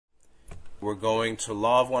We're going to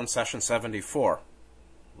Law of One, Session 74,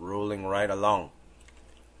 ruling right along.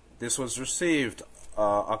 This was received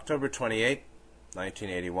October 28,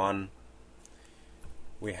 1981.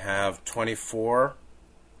 We have 20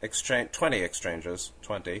 exchanges,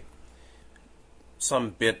 some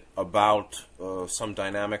bit about some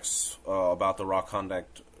dynamics about the raw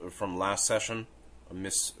conduct from last session, a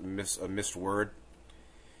missed word,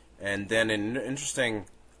 and then an interesting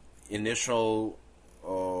initial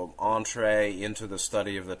entree into the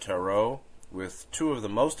study of the tarot, with two of the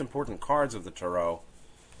most important cards of the tarot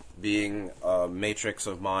being Matrix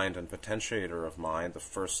of Mind and Potentiator of Mind, the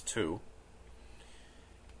first two.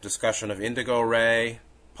 Discussion of Indigo Ray,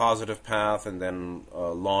 Positive Path, and then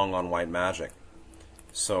long on White Magic.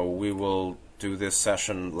 So we will do this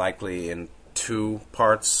session likely in two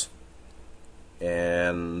parts,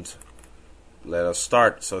 and let us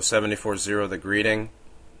start. So 74-0, the greeting.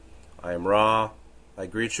 I am Ra. I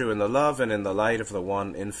greet you in the love and in the light of the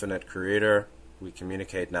one infinite creator. We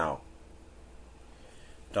communicate now.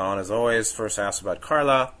 Don, as always, first asks about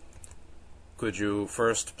Carla. Could you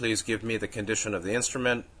first please give me the condition of the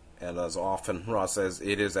instrument? And as often Ra says,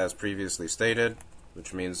 it is as previously stated,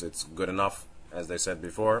 which means it's good enough, as they said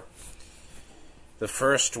before. The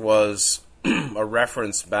first was a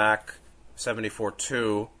reference back,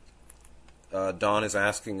 74-2. Don is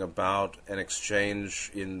asking about an exchange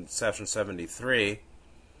in session 73,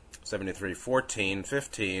 73-14,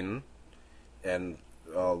 15, and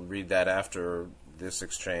I'll read that after this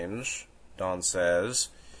exchange. Don says,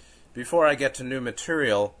 before I get to new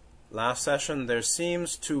material, last session there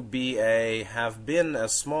seems to have been a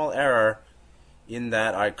small error in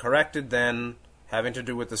that I corrected then, having to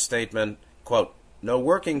do with the statement, quote, no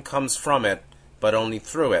working comes from it, but only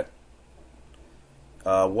through it.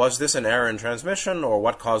 Was this an error in transmission, or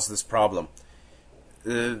what caused this problem?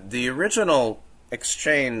 The original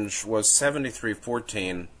exchange was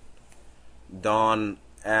 73-14. Don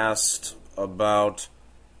asked about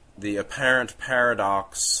the apparent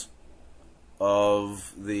paradox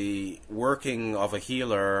of the working of a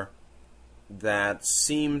healer that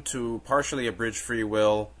seemed to partially abridge free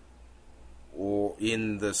will, or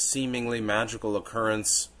in the seemingly magical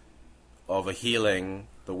occurrence of a healing,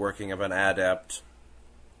 the working of an adept.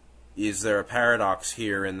 Is there a paradox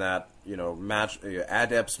here in that,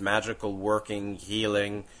 adept's magical working,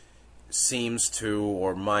 healing, seems to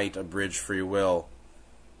or might abridge free will?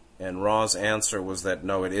 And Ra's answer was that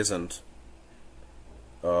no, it isn't.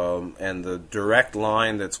 And the direct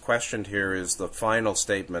line that's questioned here is the final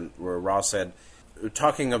statement where Ra said,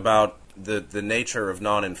 talking about the nature of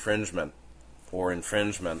non-infringement or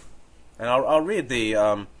infringement. And I'll read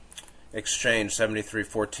the exchange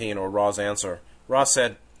 73-14, or Ra's answer. Ra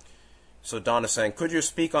said, so Don is saying, could you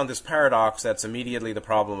speak on this paradox that's immediately the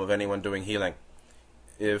problem of anyone doing healing?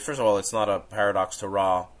 First of all, it's not a paradox to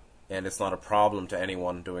Ra, and it's not a problem to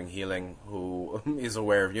anyone doing healing who is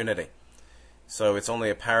aware of unity. So it's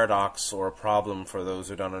only a paradox or a problem for those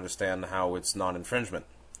who don't understand how it's non-infringement.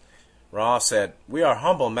 Ra said, we are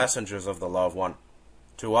humble messengers of the Law of One.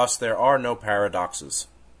 To us there are no paradoxes.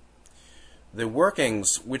 The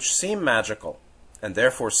workings which seem magical, and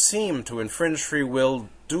therefore seem to infringe free will,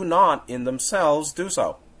 do not in themselves do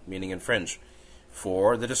so, meaning infringe.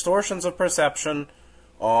 For the distortions of perception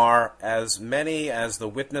are as many as the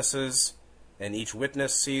witnesses, and each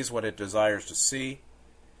witness sees what it desires to see.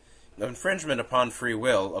 Infringement upon free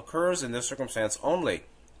will occurs in this circumstance only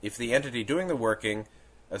if the entity doing the working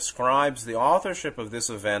ascribes the authorship of this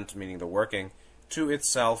event, meaning the working, to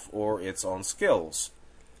itself or its own skills.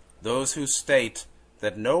 Those who state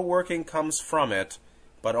that no working comes from it,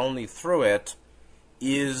 but only through it,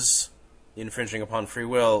 is infringing upon free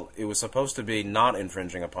will. It was supposed to be not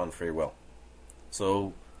infringing upon free will.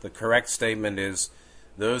 So the correct statement is,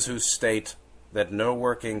 those who state that no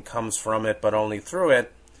working comes from it, but only through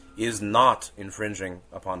it, is not infringing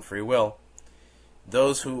upon free will.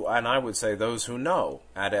 Those who, and I would say those who know,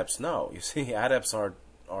 adepts know. You see, adepts are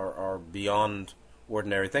beyond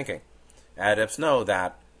ordinary thinking. Adepts know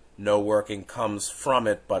that no working comes from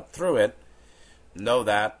it, but through it. Know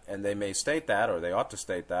that, and they may state that, or they ought to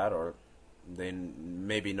state that, or they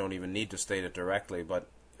maybe don't even need to state it directly, but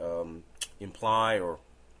imply or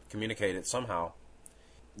communicate it somehow.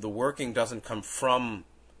 The working doesn't come from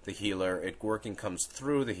the healer, working comes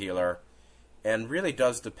through the healer, and really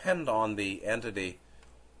does depend on the entity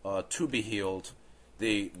to be healed,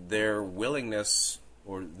 their willingness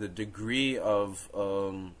or the degree of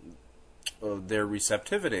their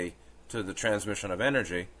receptivity to the transmission of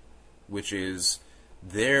energy, which is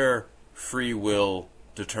their free will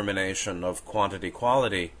determination of quantity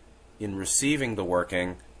quality in receiving the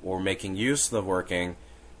working or making use of the working,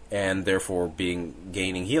 and therefore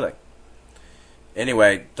gaining healing.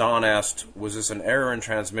 Anyway, Don asked, was this an error in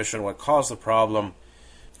transmission? What caused the problem?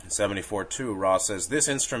 74.2, Ra says, this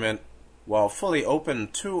instrument, while fully open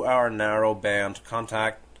to our narrow band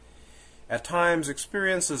contact, at times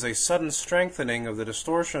experiences a sudden strengthening of the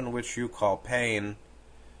distortion which you call pain.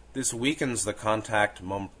 This weakens the contact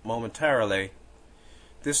momentarily.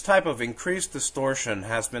 This type of increased distortion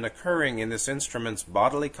has been occurring in this instrument's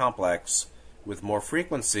bodily complex with more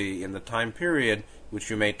frequency in the time period which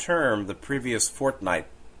you may term the previous fortnight.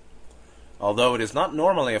 Although it is not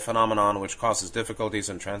normally a phenomenon which causes difficulties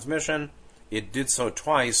in transmission, it did so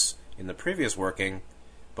twice in the previous working.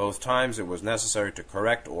 Both times it was necessary to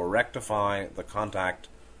correct or rectify the contact,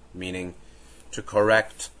 meaning to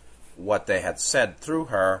correct what they had said through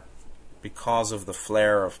her because of the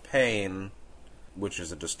flare of pain, which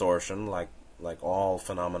is a distortion, like all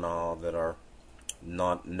phenomena that are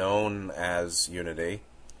not known as unity.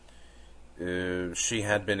 She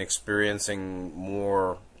had been experiencing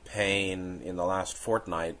more pain in the last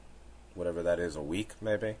fortnight, whatever that is, a week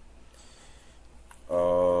maybe.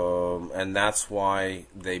 And that's why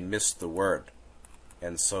they missed the word.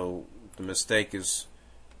 And so the mistake is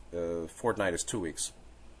fortnight is 2 weeks.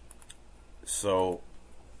 So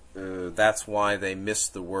that's why they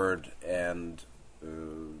missed the word and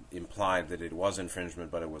implied that it was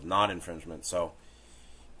infringement, but it was not infringement. So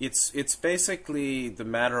it's basically the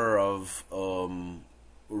matter of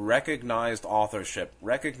recognized authorship,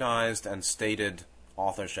 recognized and stated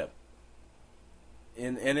authorship.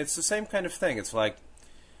 And it's the same kind of thing. It's like,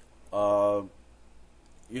 I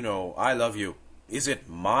love you. Is it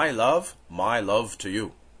my love? My love to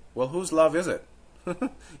you. Well, whose love is it?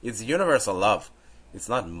 It's universal love. It's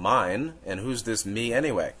not mine. And who's this me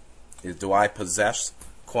anyway? Do I possess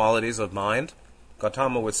qualities of mind?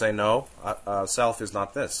 Gautama would say no. Self is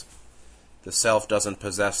not this. The self doesn't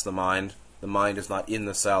possess the mind. The mind is not in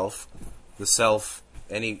the self. The self,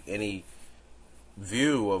 any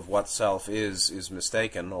view of what self is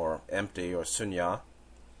mistaken or empty or sunya.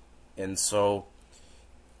 And so,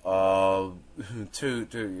 we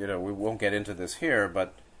won't get into this here,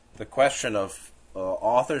 but the question of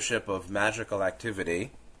authorship of magical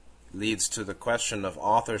activity leads to the question of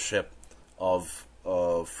authorship of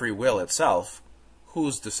free will itself.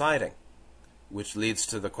 Who's deciding? Which leads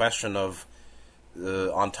to the question of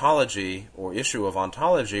ontology or issue of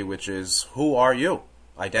ontology, which is who are you?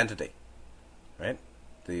 Identity. Right?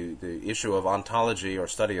 The issue of ontology or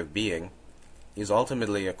study of being is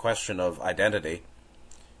ultimately a question of identity,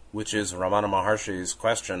 which is Ramana Maharshi's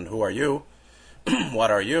question, who are you? What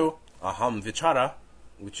are you? Aham vichara,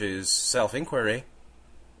 which is self-inquiry.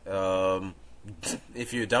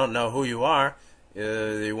 If you don't know who you are,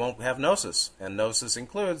 you won't have gnosis. And gnosis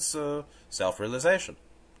includes self-realization.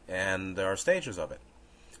 And there are stages of it.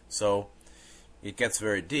 So it gets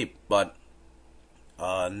very deep. But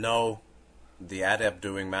the adept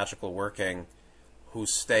doing magical working who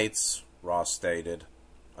states, Ross stated,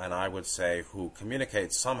 and I would say who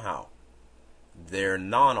communicates somehow their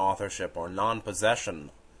non-authorship or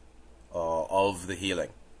non-possession of the healing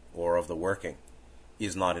or of the working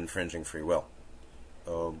is not infringing free will.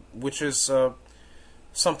 Which is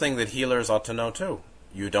something that healers ought to know too.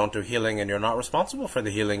 You don't do healing and you're not responsible for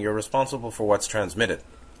the healing. You're responsible for what's transmitted.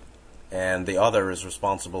 And the other is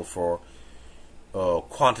responsible for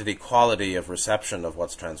quality of reception of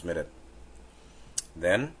what's transmitted.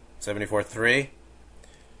 Then, 74.3,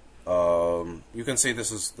 you can see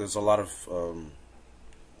there's a lot of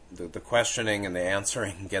the questioning and the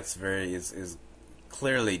answering is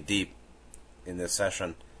clearly deep in this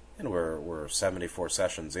session, and we're 74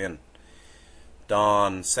 sessions in.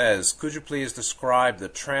 Don says, could you please describe the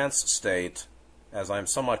trance state, as I'm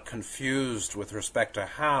somewhat confused with respect to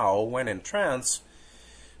how, when in trance,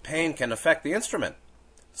 pain can affect the instrument,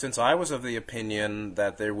 since I was of the opinion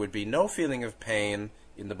that there would be no feeling of pain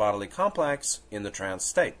in the bodily complex in the trance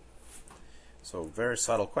state. So, very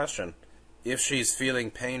subtle question. If she's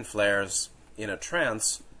feeling pain flares in a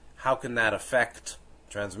trance, how can that affect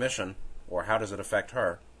transmission, or how does it affect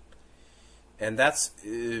her? And that's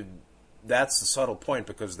a subtle point,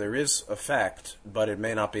 because there is effect, but it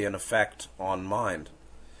may not be an effect on mind.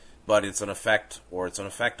 But it's an effect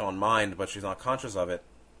on mind, but she's not conscious of it.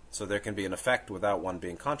 So there can be an effect without one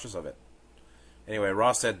being conscious of it. Anyway,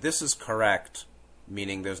 Ross said, this is correct,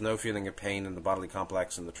 meaning there's no feeling of pain in the bodily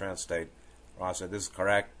complex in the trance state. Ross said, this is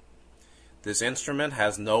correct. This instrument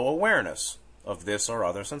has no awareness of this or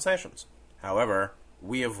other sensations. However,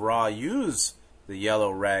 we of Ra use the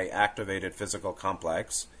yellow ray activated physical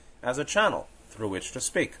complex as a channel through which to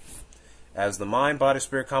speak. As the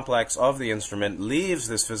mind-body-spirit complex of the instrument leaves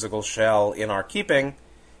this physical shell in our keeping,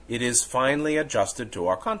 it is finely adjusted to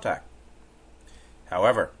our contact.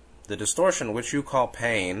 However, the distortion which you call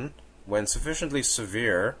pain, when sufficiently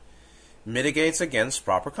severe, mitigates against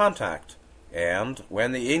proper contact, and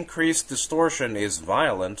when the increased distortion is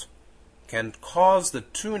violent, can cause the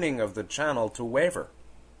tuning of the channel to waver.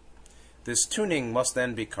 This tuning must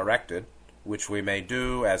then be corrected, which we may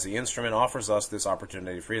do as the instrument offers us this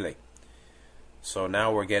opportunity freely. So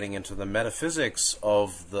now we're getting into the metaphysics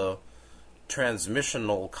of the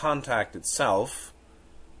transmissional contact itself,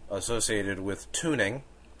 associated with tuning,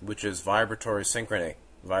 which is vibratory synchrony,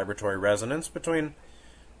 vibratory resonance between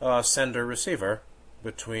sender-receiver,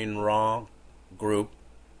 between raw group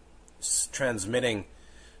transmitting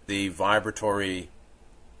the vibratory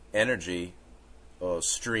energy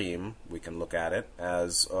stream, we can look at it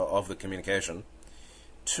as of the communication,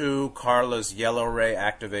 to Carla's yellow ray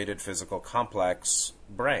activated physical complex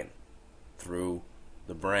brain, through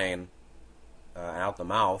the brain, out the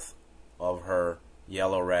mouth of her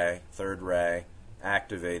yellow ray, third ray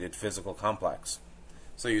activated physical complex.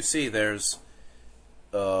 So you see there's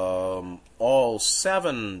all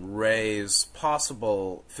 7 rays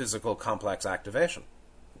possible physical complex activation,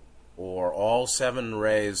 or all 7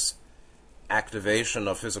 rays activation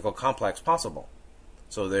of physical complex possible.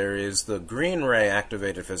 So there is the green ray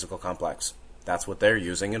activated physical complex. That's what they're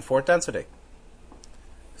using in 4th density.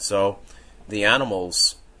 So the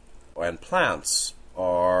animals and plants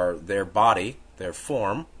are, their body, their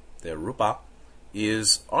form, their rupa,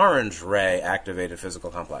 is orange ray activated physical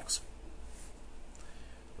complex.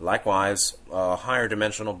 Likewise, higher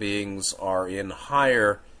dimensional beings are in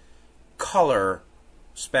higher color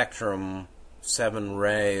spectrum, 7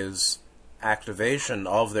 rays activation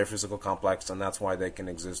of their physical complex, and that's why they can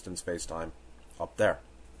exist in space-time up there.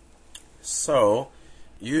 So,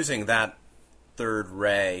 using that third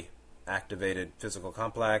ray activated physical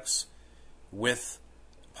complex with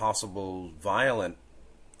possible violent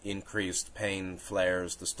increased pain,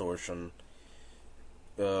 flares, distortion,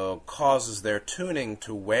 causes their tuning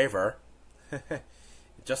to waver,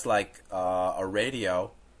 just like a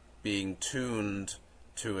radio being tuned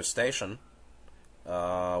to a station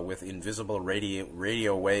with invisible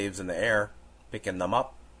radio waves in the air, picking them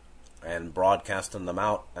up and broadcasting them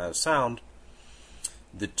out as sound.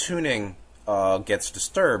 The tuning gets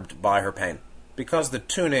disturbed by her pain, because the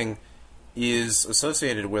tuning is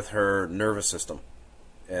associated with her nervous system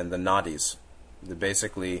and the nadis,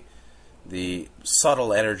 basically the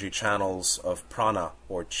subtle energy channels of prana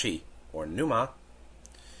or chi or pneuma,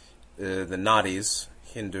 the nadis,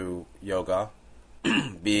 Hindu yoga,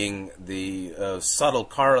 being the subtle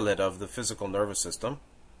correlate of the physical nervous system,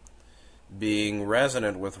 being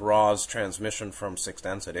resonant with Ra's transmission from 6th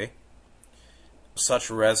density, such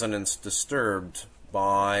resonance disturbed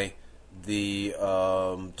by the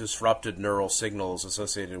disrupted neural signals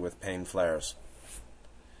associated with pain flares.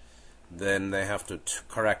 Then they have to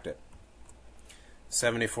correct it.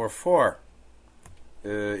 74.4.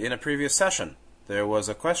 In a previous session, there was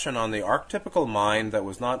a question on the archetypical mind that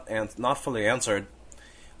was not fully answered.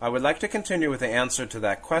 I would like to continue with the answer to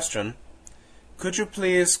that question. Could you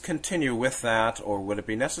please continue with that, or would it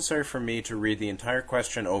be necessary for me to read the entire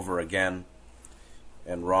question over again?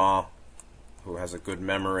 And Ra, who has a good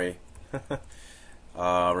memory,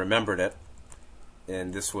 remembered it.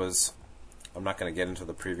 And this was, I'm not going to get into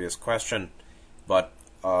the previous question, but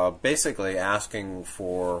basically asking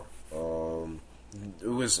for, it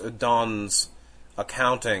was Don's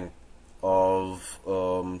accounting of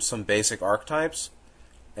some basic archetypes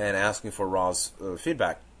and asking for Ra's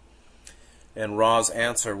feedback. And Ra's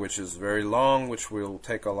answer, which is very long, which we'll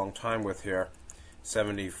take a long time with here,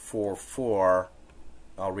 74.4,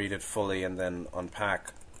 I'll read it fully and then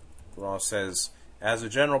unpack. Ra says, as a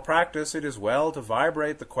general practice, it is well to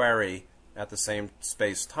vibrate the query at the same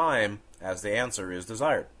space-time as the answer is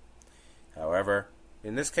desired. However,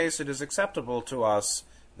 in this case it is acceptable to us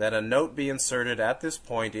that a note be inserted at this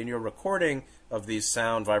point in your recording of these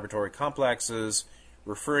sound vibratory complexes,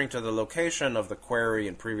 referring to the location of the query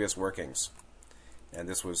in previous workings. And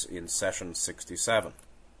this was in session 67.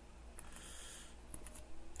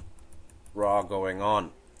 Ra going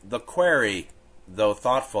on. The query, though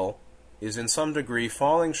thoughtful, is in some degree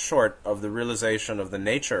falling short of the realization of the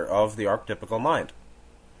nature of the archetypical mind.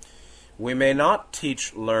 We may not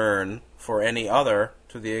teach learn for any other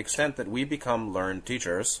to the extent that we become learned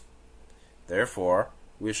teachers. Therefore,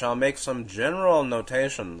 we shall make some general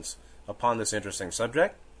notations upon this interesting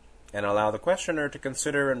subject, and allow the questioner to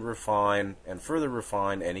consider and refine and further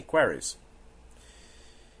refine any queries.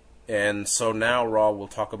 And so now Ra will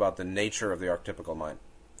talk about the nature of the archetypical mind.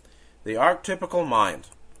 The archetypical mind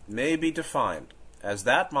may be defined as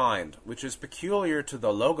that mind which is peculiar to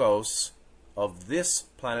the logos of this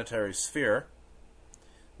planetary sphere.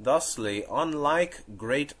 Thusly, unlike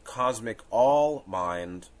great cosmic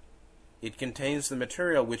all-mind, it contains the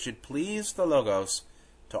material which it pleased the logos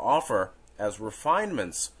to offer as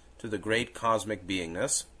refinements to the great cosmic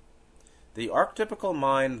beingness. The archetypical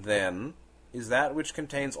mind, then, is that which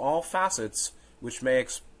contains all facets which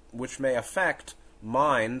may affect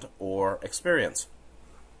mind or experience.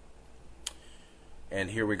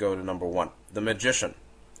 And here we go to number 1. The magician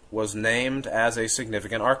was named as a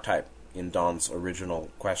significant archetype in Don's original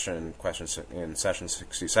question in session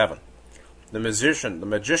 67. The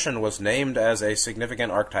magician was named as a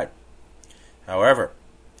significant archetype. However,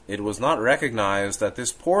 it was not recognized that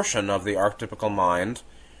this portion of the archetypical mind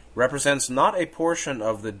represents not a portion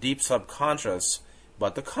of the deep subconscious,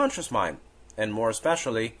 but the conscious mind, and more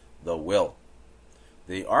especially, the will.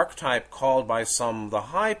 The archetype called by some the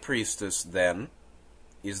high priestess, then,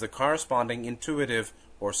 is the corresponding intuitive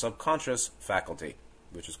or subconscious faculty,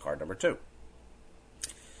 which is card number 2.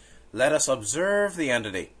 Let us observe the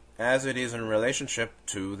entity as it is in relationship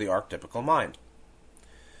to the archetypical mind.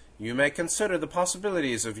 You may consider the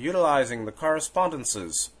possibilities of utilizing the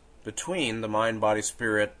correspondences between the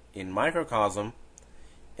mind-body-spirit in microcosm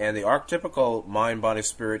and the archetypical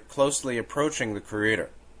mind-body-spirit closely approaching the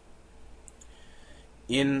Creator.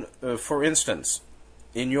 For instance,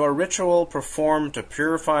 in your ritual performed to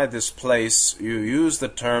purify this place, you use the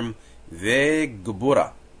term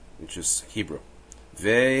Ve-Gebura, which is Hebrew.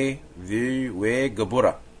 Ve-Gebura.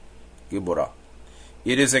 Gebura.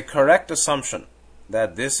 It is a correct assumption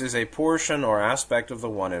that this is a portion or aspect of the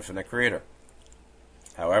one infinite Creator.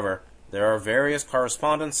 However, there are various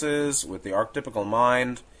correspondences with the archetypical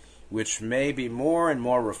mind which may be more and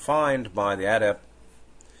more refined by the adept.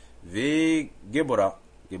 Gebura,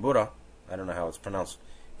 I don't know how it's pronounced,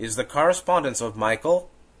 is the correspondence of Michael,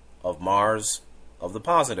 of Mars, of the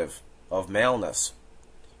positive, of maleness.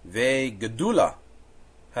 Gedula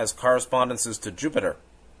has correspondences to Jupiter,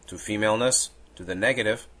 to femaleness, to the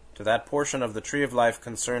negative, to that portion of the tree of life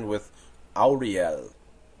concerned with Auriel.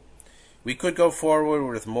 We could go forward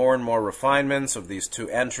with more and more refinements of these 2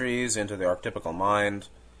 entries into the archetypical mind.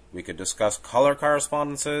 We could discuss color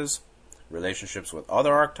correspondences, relationships with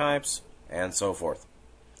other archetypes, and so forth.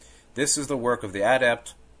 This is the work of the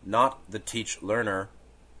adept, not the teach-learner.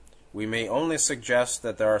 We may only suggest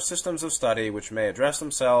that there are systems of study which may address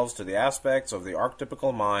themselves to the aspects of the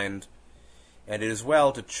archetypical mind, and it is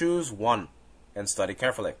well to choose one and study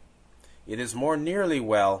carefully. It is more nearly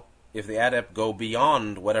well if the adept go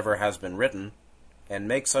beyond whatever has been written and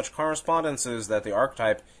make such correspondences that the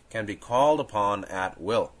archetype can be called upon at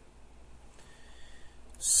will.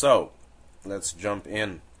 So, let's jump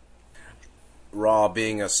in. Ra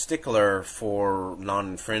being a stickler for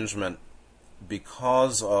non-infringement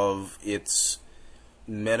because of its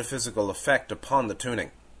metaphysical effect upon the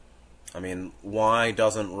tuning. I mean, why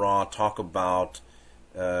doesn't Ra talk about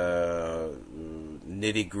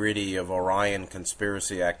nitty-gritty of Orion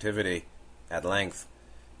conspiracy activity at length?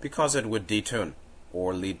 Because it would detune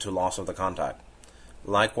or lead to loss of the contact.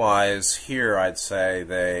 Likewise, here I'd say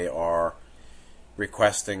they are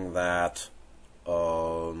requesting that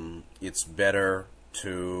it's better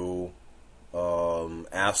to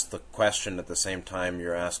ask the question at the same time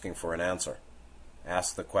you're asking for an answer.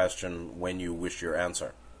 Ask the question when you wish your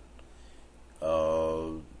answer.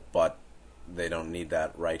 But they don't need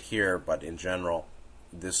that right here. But in general,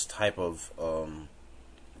 this type of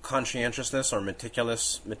conscientiousness or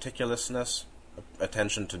meticulousness,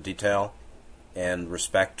 attention to detail, and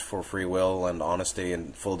respect for free will and honesty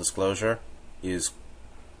and full disclosure is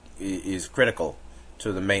critical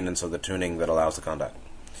to the maintenance of the tuning that allows the contact.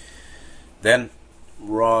 Then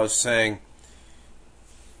Ra is saying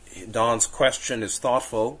Don's question is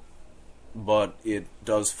thoughtful, but it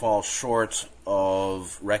does fall short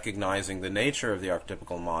of recognizing the nature of the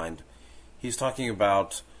archetypical mind. He's talking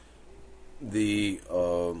about he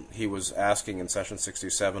was asking in session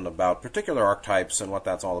 67 about particular archetypes and what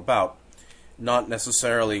that's all about, not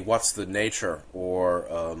necessarily what's the nature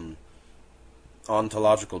or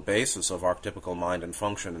ontological basis of archetypical mind and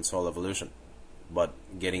function in soul evolution, but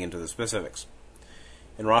getting into the specifics.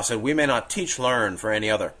 And Ra said, we may not learn for any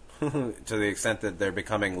other, to the extent that they're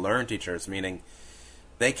becoming learn teachers, meaning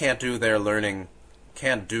they can't do their learning,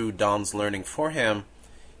 can't do Don's learning for him.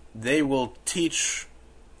 They will teach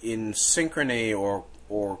in synchrony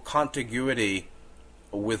or contiguity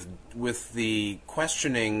with the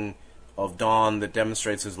questioning of Don that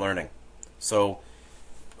demonstrates his learning. So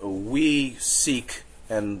we seek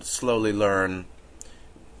and slowly learn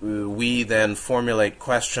we then formulate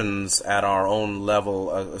questions at our own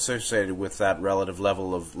level associated with that relative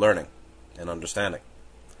level of learning and understanding.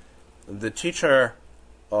 The teacher,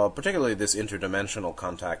 particularly this interdimensional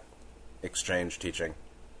contact exchange teaching,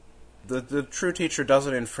 the true teacher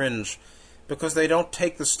doesn't infringe because they don't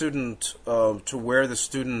take the student to where the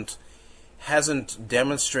student hasn't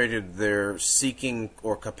demonstrated their seeking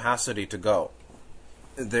or capacity to go.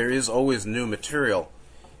 There is always new material,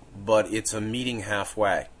 but it's a meeting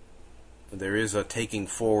halfway. There is a taking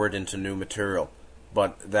forward into new material,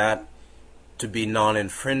 but that, to be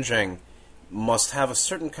non-infringing, must have a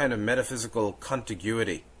certain kind of metaphysical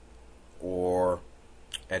contiguity or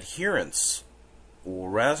adherence or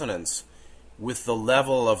resonance with the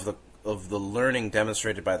level of the learning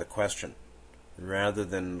demonstrated by the question, rather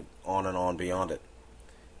than on and on beyond it.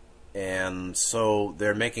 And so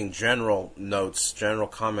they're making general notes, general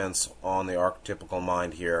comments on the archetypical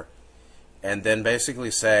mind here, and then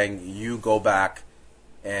basically saying, you go back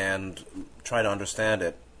and try to understand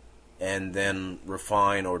it, and then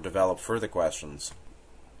refine or develop further questions.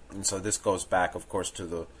 And so this goes back, of course,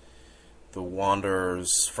 to the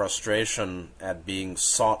wanderer's frustration at being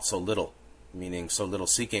sought so little, meaning so little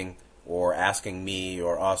seeking or asking me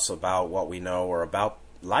or us about what we know or about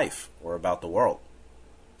life or about the world.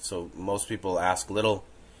 So most people ask little,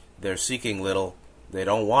 they're seeking little, they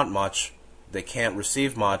don't want much, they can't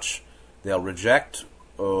receive much, they'll reject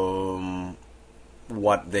what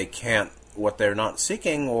they're not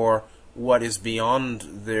seeking or what is beyond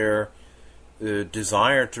their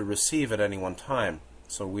desire to receive at any one time.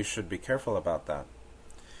 So we should be careful about that.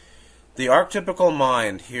 The archetypical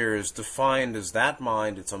mind here is defined as that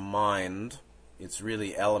mind. It's a mind. It's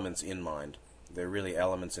really elements in mind. They're really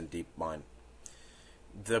elements in deep mind.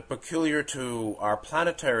 The peculiar to our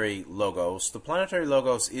planetary logos, the planetary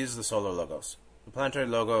logos is the solar logos. The planetary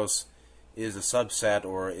logos is a subset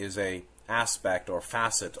or is a aspect or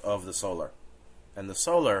facet of the solar. And the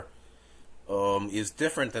solar is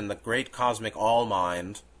different than the great cosmic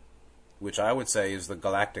all-mind, which I would say is the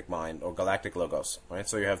galactic mind or galactic logos. Right?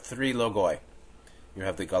 So you have three logoi. You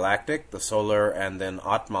have the galactic, the solar, and then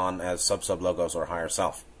Atman as sub-logos or higher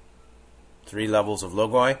self. Three levels of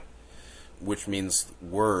logoi, which means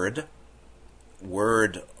word.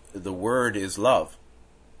 The word is love.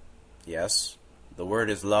 Yes, the word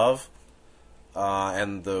is love.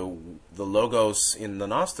 And the logos in the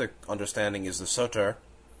Gnostic understanding is the soter,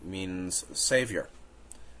 means savior.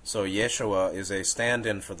 So Yeshua is a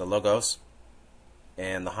stand-in for the logos,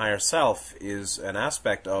 and the higher self is an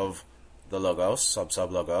aspect of the logos,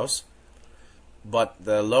 sub-logos. But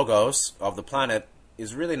the logos of the planet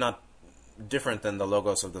is really not different than the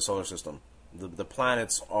logos of the solar system. The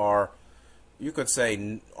planets are, you could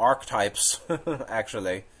say, archetypes,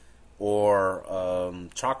 actually, or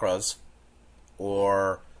chakras,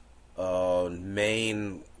 or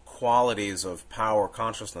main qualities of power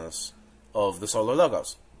consciousness of the solar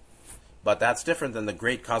logos. But that's different than the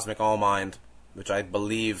great cosmic all-mind, which I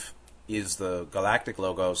believe is the galactic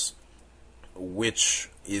logos, which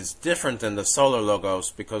is different than the solar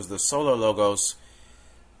logos because the solar logos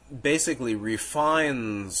basically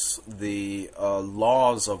refines the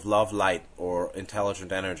laws of love, light, or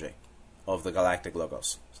intelligent energy of the galactic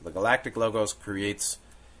logos. So the galactic logos creates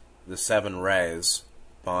the seven rays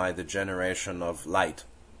by the generation of light,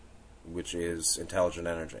 which is intelligent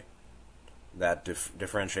energy. That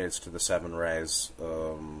differentiates to the seven rays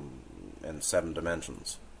and seven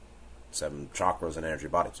dimensions, seven chakras and energy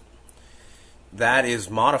bodies. That is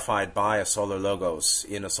modified by a solar logos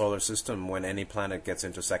in a solar system when any planet gets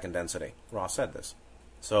into second density. Ross said this.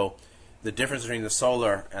 So the difference between the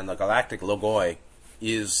solar and the galactic logoi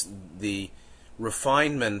is the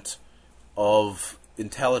refinement of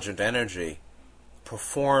intelligent energy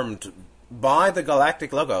performed by the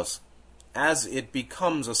galactic logos as it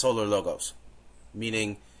becomes a solar logos.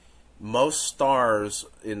 Meaning most stars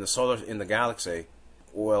in the galaxy,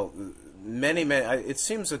 well, many, it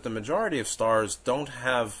seems that the majority of stars don't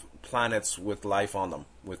have planets with life on them,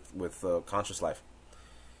 with conscious life.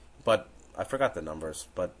 But I forgot the numbers.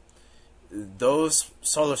 But those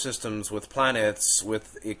solar systems with planets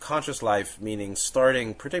with a conscious life, meaning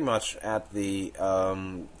starting pretty much at the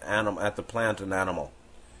at the plant and animal.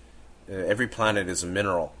 Every planet is a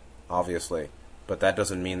mineral, obviously, but that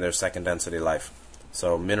doesn't mean there's second density life.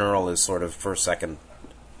 So mineral is sort of first, second,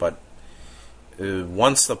 but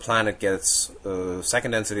once the planet gets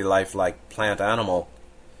second density life like plant animal,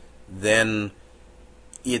 then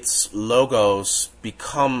its logos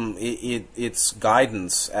become its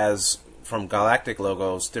guidance as from galactic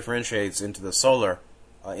logos differentiates into the solar,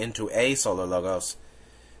 into a solar logos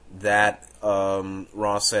that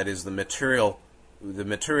Ross said is the material The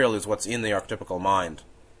material is what's in the archetypical mind.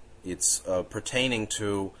 It's pertaining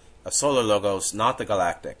to a solar logos, not the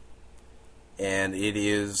galactic. And it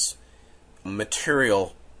is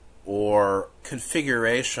material or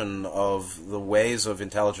configuration of the ways of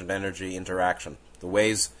intelligent energy interaction, the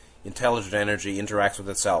ways intelligent energy interacts with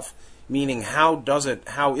itself. Meaning, how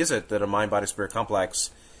is it that a mind-body-spirit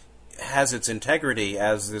complex has its integrity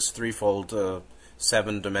as this threefold,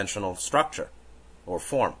 seven-dimensional structure or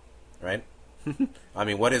form, right? I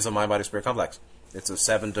mean, what is a mind-body-spirit complex? It's a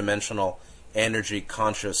seven-dimensional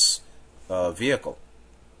energy-conscious vehicle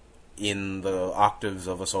in the octaves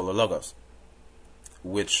of a solar logos,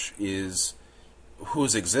 which is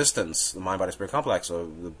whose existence, the mind-body-spirit complex, or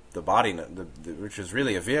the body, which is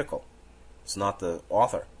really a vehicle. It's not the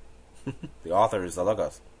author. The author is the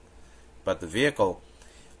logos. But the vehicle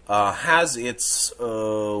has its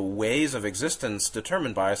ways of existence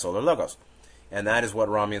determined by a solar logos. And that is what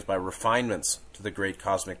Ra means by refinements to the great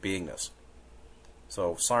cosmic beingness.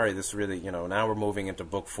 So, sorry, this really, now we're moving into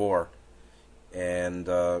Book 4, and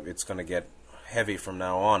it's going to get heavy from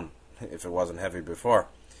now on, if it wasn't heavy before.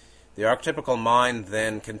 The archetypical mind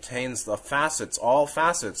then contains the facets, all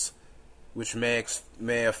facets, which may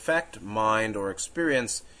affect mind or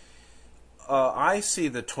experience. I see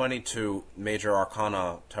the 22 major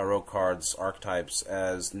arcana tarot cards archetypes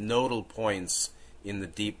as nodal points in the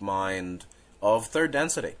deep mind of third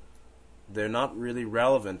density. They're not really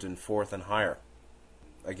relevant in fourth and higher.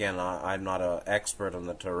 Again, I'm not an expert on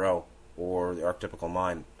the tarot or the archetypical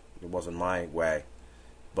mind. It wasn't my way.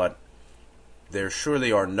 But there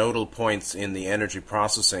surely are nodal points in the energy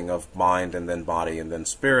processing of mind and then body and then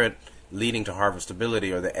spirit, leading to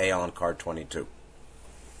harvestability, or the Aeon card 22.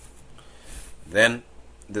 Then,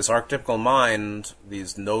 this archetypical mind,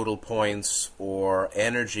 these nodal points or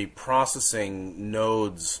energy processing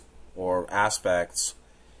nodes or aspects,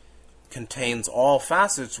 contains all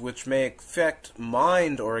facets which may affect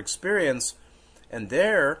mind or experience. And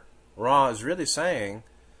there, Ra is really saying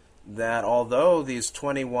that although these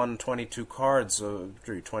 22 cards,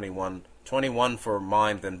 21 for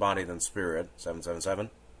mind, then body, then spirit, 777,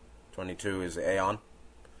 22 is the Aeon.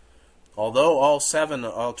 Although all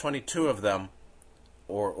 22 of them,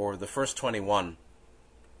 or the first 21,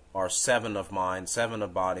 are 7 of mind, 7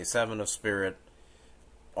 of body, 7 of spirit,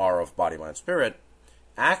 are of body, mind, spirit,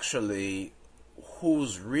 actually,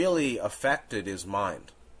 who's really affected is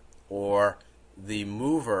mind, or the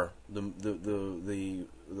mover, the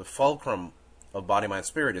fulcrum of body, mind,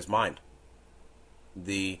 spirit is mind.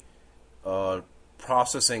 The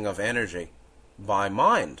processing of energy by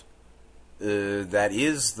mind, that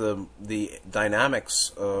is the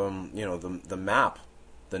dynamics, the map,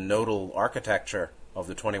 the nodal architecture of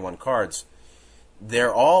the 21 cards.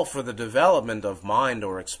 They're all for the development of mind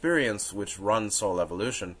or experience which runs soul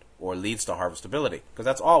evolution or leads to harvestability. Because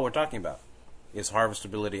that's all we're talking about, is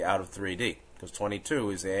harvestability out of 3D. Because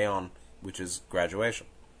 22 is the Aeon, which is graduation.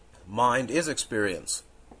 Mind is experience.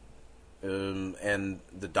 And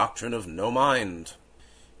the doctrine of no mind,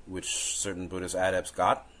 which certain Buddhist adepts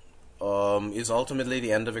got, is ultimately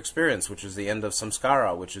the end of experience, which is the end of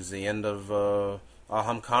samskara, which is the end of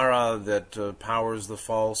ahamkara that powers the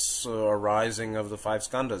false arising of the 5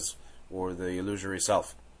 skandhas, or the illusory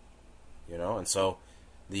self. And so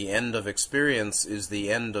the end of experience is the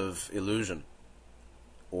end of illusion,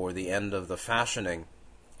 or the end of the fashioning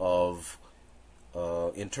of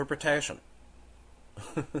interpretation.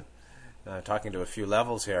 I'm talking to a few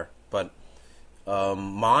levels here, but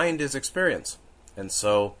mind is experience. And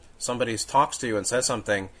so somebody talks to you and says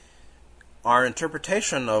something, our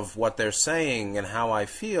interpretation of what they're saying and how I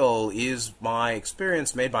feel is my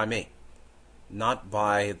experience made by me, not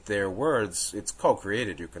by their words. It's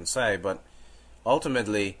co-created, you can say, but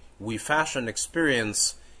ultimately we fashion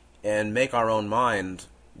experience and make our own mind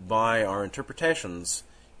by our interpretations,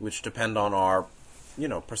 which depend on our,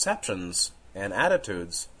 perceptions and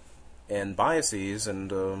attitudes and biases and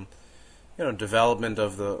development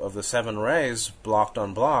of the 7 rays, blocked,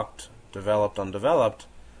 unblocked, developed, undeveloped.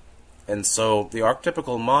 And so the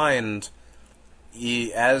archetypical mind,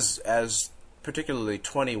 as particularly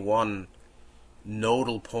 21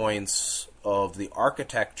 nodal points of the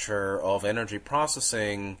architecture of energy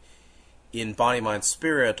processing in body, mind,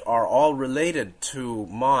 spirit, are all related to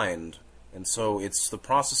mind. And so it's the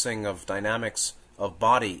processing of dynamics of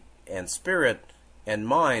body and spirit and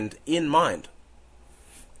mind in mind.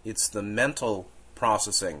 It's the mental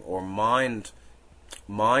processing or mind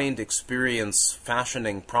experience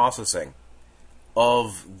fashioning processing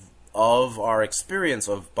of our experience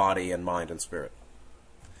of body and mind and spirit.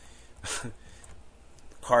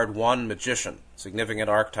 Card 1, Magician. Significant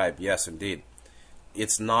archetype, yes, indeed.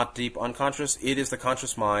 it's not deep unconscious. It is the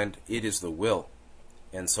conscious mind. It is the will.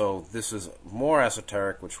 And so this is more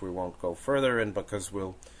esoteric, which we won't go further in because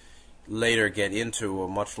we'll later get into a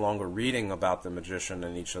much longer reading about the magician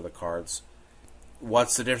and each of the cards.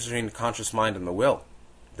 What's the difference between the conscious mind and the will?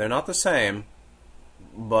 They're not the same,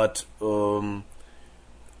 but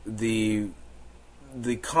the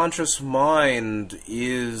conscious mind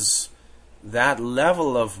is that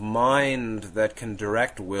level of mind that can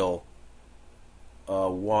direct will,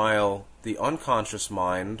 while the unconscious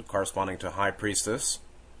mind, corresponding to High Priestess,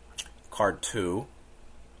 card 2,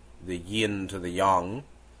 the yin to the yang,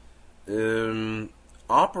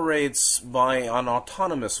 operates by an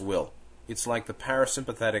autonomous will. It's like the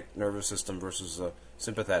parasympathetic nervous system versus the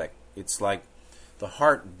sympathetic. It's like the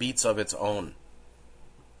heart beats of its own.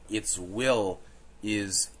 Its will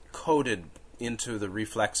is coded into the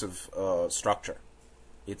reflexive structure.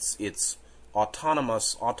 It's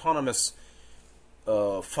autonomous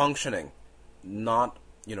functioning, not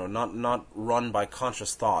run by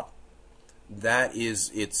conscious thought. That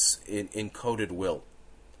is its encoded will.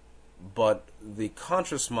 But the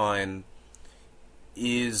conscious mind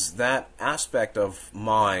is that aspect of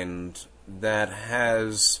mind that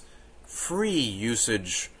has free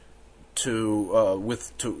usage to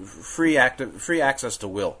free access to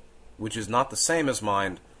will, which is not the same as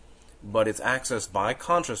mind, but it's accessed by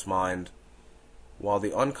conscious mind, while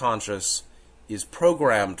the unconscious is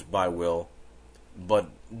programmed by will, but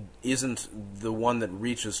isn't the one that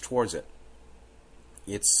reaches towards it.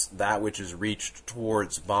 It's that which is reached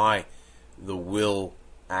towards by the will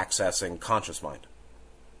accessing conscious mind.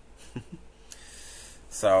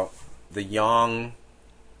 So the yang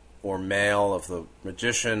or male of the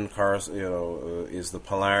magician, is the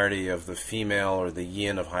polarity of the female or the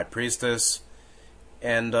yin of High Priestess,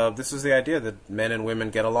 and this is the idea that men and women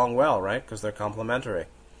get along well, right? Because they're complementary.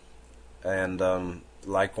 And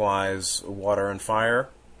likewise, water and fire,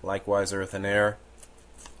 likewise, earth and air,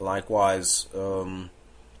 likewise,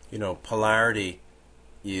 polarity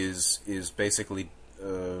is basically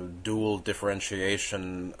dual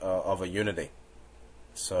differentiation of a unity.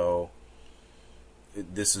 So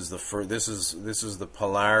this is the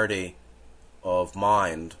polarity of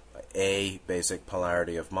mind, a basic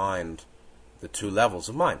polarity of mind, the two levels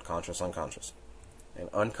of mind, conscious, unconscious. And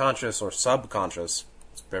unconscious or subconscious,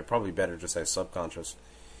 it's probably better to say subconscious,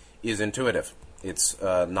 is intuitive. It's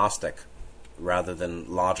Gnostic rather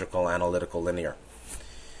than logical, analytical, linear.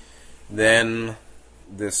 Then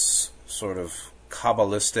this sort of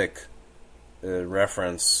Kabbalistic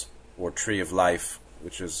reference or tree of life,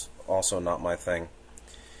 which is also not my thing.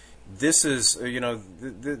 This is,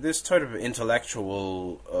 this sort of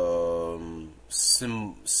intellectual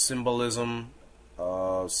symbolism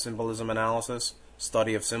analysis,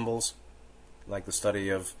 study of symbols, like the study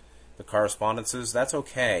of the correspondences. That's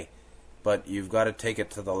okay, but you've got to take it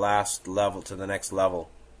to the last level, to the next level,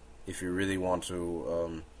 if you really want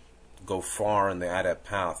to go far in the adept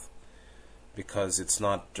path, because it's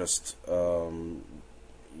not just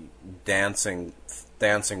dancing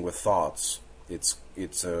with thoughts. It's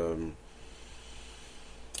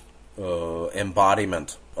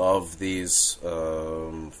embodiment of these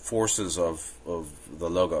forces of the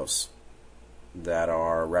Logos that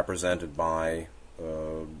are represented by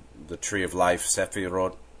the Tree of Life,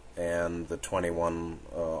 Sephirot, and the 21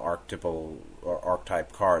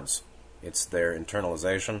 archetype cards. It's their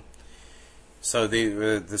internalization. So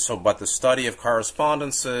but the study of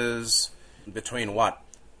correspondences between what?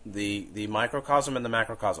 The microcosm and the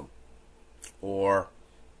macrocosm, or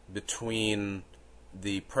between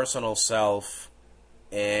the personal self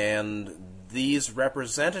and these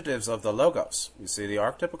representatives of the Logos. You see, the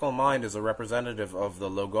archetypical mind is a representative of the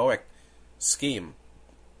logoic scheme,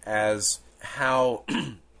 as how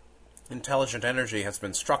intelligent energy has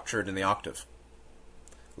been structured in the octave.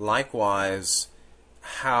 Likewise,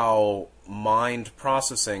 how mind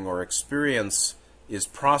processing or experience is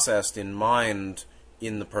processed in mind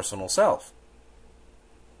in the personal self.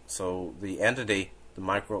 So the entity, the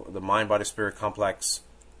mind-body-spirit complex,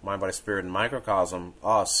 mind-body-spirit and microcosm,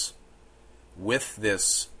 us, with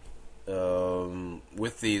this,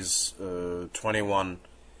 with these 21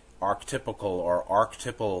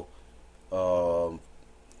 archetypal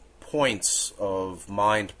points of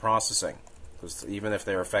mind processing, because even if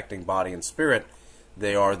they're affecting body and spirit,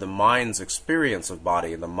 they are the mind's experience of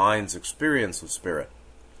body and the mind's experience of spirit.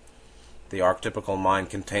 The archetypical mind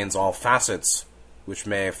contains all facets which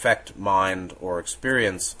may affect mind or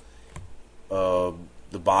experience. The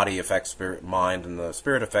body affects mind and the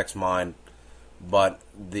spirit affects mind, but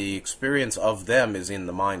the experience of them is in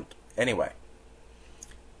the mind anyway.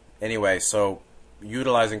 So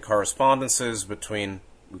utilizing correspondences between,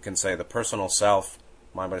 we can say, the personal self,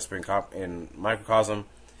 mind, body, spirit in microcosm,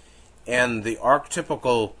 and the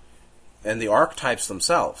archetypical and the archetypes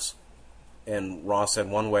themselves. And Ross said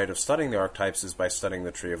one way of studying the archetypes is by studying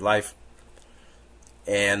the tree of life.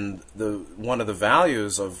 And one of the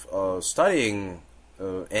values of studying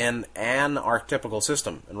an archetypical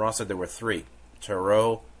system, and Ross said there were three: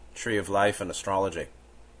 tarot, tree of life, and astrology.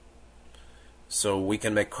 So we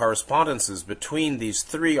can make correspondences between these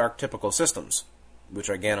three archetypical systems, which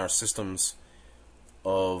again are systems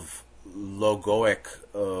of logoic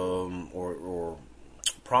or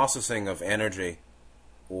processing of energy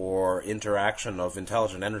or interaction of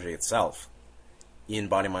intelligent energy itself in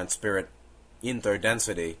body, mind, spirit, in third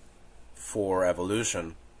density for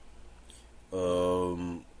evolution.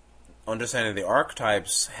 Understanding the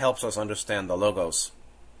archetypes helps us understand the logos.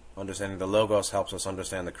 Understanding the logos helps us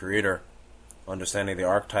understand the creator. Understanding the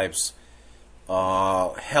archetypes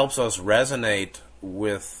helps us resonate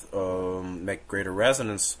with, make greater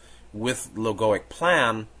resonance with logoic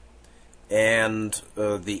plan and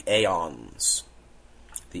the aeons.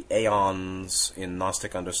 The aeons in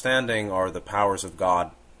Gnostic understanding are the powers of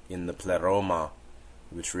God in the pleroma,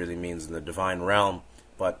 which really means in the divine realm,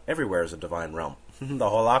 but everywhere is a divine realm. The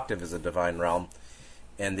whole octave is a divine realm,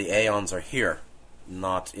 and the aeons are here,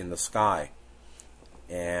 not in the sky.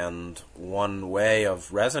 And one way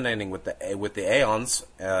of resonating with the aeons,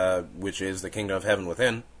 which is the kingdom of heaven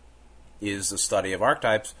within, is the study of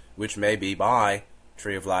archetypes, which may be by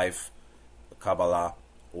Tree of Life, Kabbalah,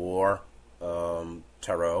 or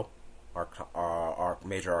Tarot,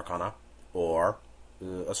 Major Arcana, or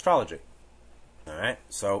astrology. All right,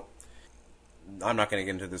 so I'm not going to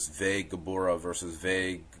get into this vague Gebura versus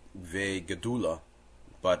vague Gedula,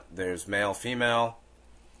 but there's male, female.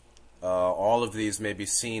 All of these may be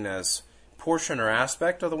seen as portion or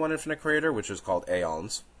aspect of the one infinite creator, which is called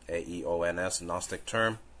aeons, A-E-O-N-S, Gnostic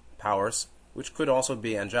term, powers, which could also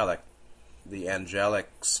be angelic. The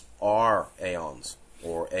angelics are aeons,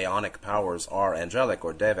 or aeonic powers are angelic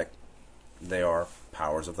or devic. They are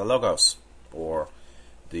powers of the logos, or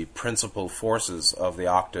the principal forces of the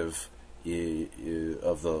octave,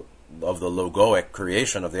 of the logoic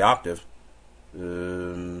creation of the octave,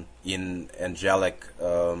 in angelic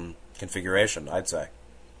configuration, I'd say.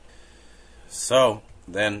 So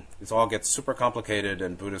then it all gets super complicated,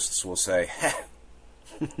 and Buddhists will say,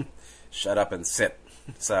 shut up and sit.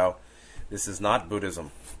 So this is not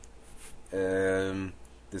Buddhism.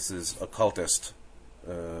 This is occultist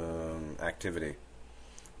activity,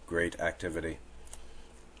 great activity.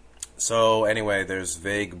 So anyway, there's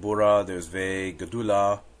vague Bura, there's vague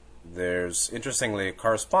Gedula, there's, interestingly, a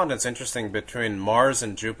correspondence between Mars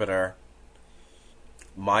and Jupiter,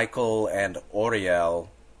 Michael and Oriel,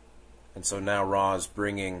 and so now Ra is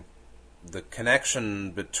bringing the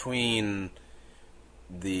connection between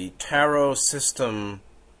the tarot system,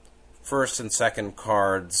 first and second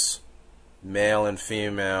cards, male and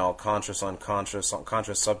female, conscious, unconscious,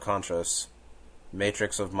 conscious, subconscious,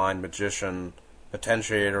 matrix of mind, magician,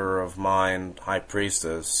 potentiator of mind, high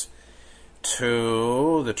priestess,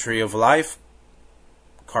 to the tree of life,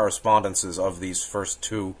 correspondences of these first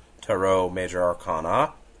two tarot major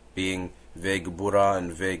arcana, being Vague Bura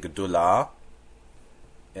and Vague Dula.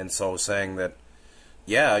 And so saying that,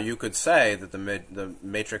 yeah, you could say that the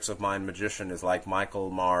matrix of mind magician is like Michael,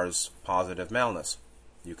 Mars, positive maleness.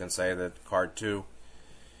 You can say that card 2,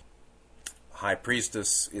 high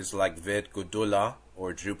priestess, is like Ved Gudula,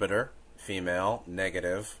 or Jupiter, female,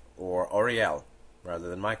 negative, or Oriel, rather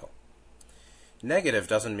than Michael. Negative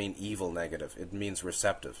doesn't mean evil negative. It means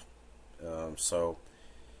receptive.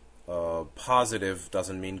 Positive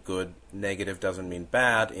doesn't mean good. Negative doesn't mean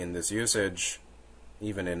bad in this usage,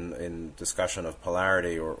 even in discussion of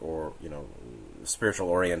polarity or spiritual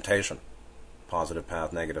orientation. Positive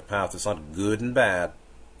path, negative path. It's not good and bad.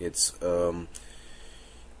 It's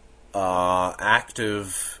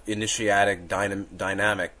active, initiatic,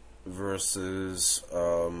 dynamic versus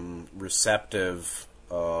receptive,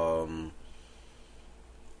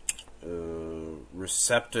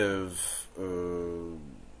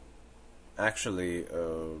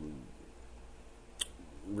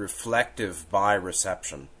 reflective by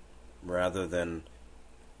reception, rather than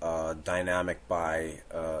dynamic by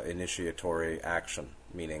initiatory action,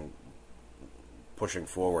 meaning pushing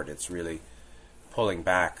forward. It's really pulling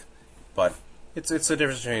back. But it's the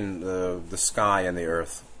difference between the sky and the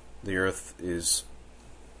earth. The earth is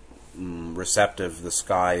receptive. The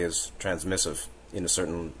sky is transmissive in the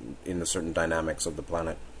certain dynamics of the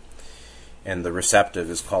planet. And the receptive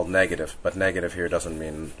is called negative, but negative here doesn't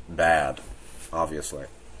mean bad, obviously.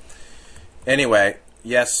 Anyway,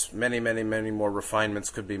 Yes, many, many, many more refinements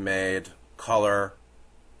could be made. Color,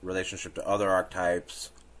 relationship to other archetypes.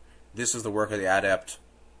 This is the work of the adept,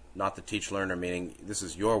 not the teach-learner, meaning this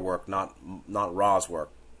is your work, not Ra's work.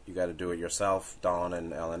 You got to do it yourself, Don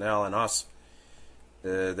and LNL and us.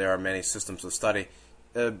 There are many systems of study.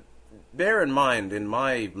 Bear in mind, in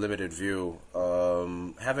my limited view,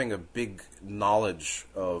 having a big knowledge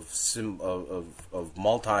of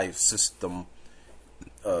multi-system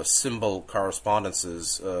symbol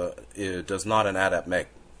correspondences does not an adept make.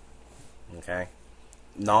 Okay?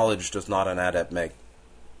 Knowledge does not an adept make.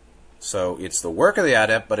 So it's the work of the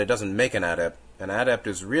adept, but it doesn't make an adept. An adept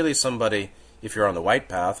is really somebody, if you're on the white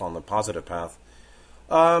path, on the positive path,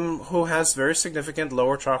 who has very significant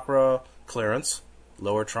lower chakra clearance,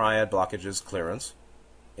 lower triad blockages clearance,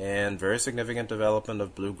 and very significant development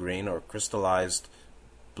of blue-green or crystallized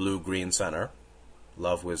blue-green center,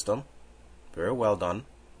 love, wisdom, very well done,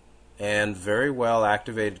 and very well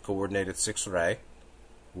activated coordinated sixth ray,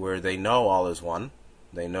 where they know all is one.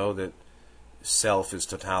 They know that self is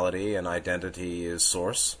totality and identity is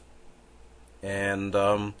source, and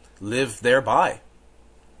live thereby,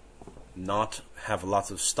 not have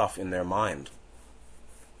lots of stuff in their mind.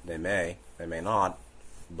 They may not,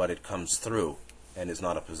 but it comes through and is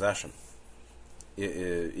not a possession.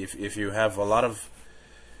 If you have a lot of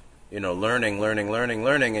learning,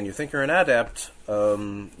 and you think you're an adept,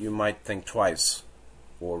 you might think twice,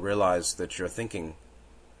 or realize that your thinking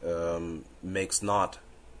makes not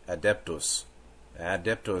adeptus.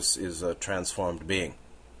 Adeptus is a transformed being,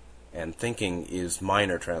 and thinking is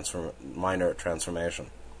minor transformation.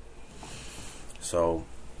 So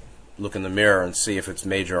look in the mirror and see if it's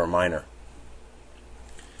major or minor.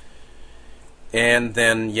 And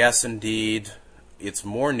then, yes, indeed, it's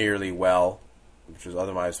more nearly well, which is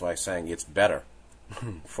otherwise like saying it's better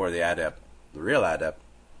for the adept, the real adept,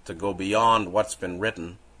 to go beyond what's been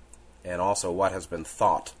written and also what has been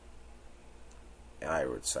thought, I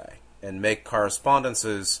would say, and make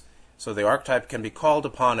correspondences so the archetype can be called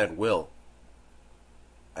upon at will.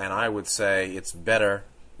 And I would say it's better,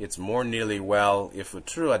 it's more nearly well if a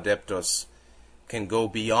true adeptus can go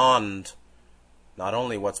beyond not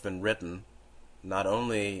only what's been written, not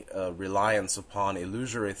only reliance upon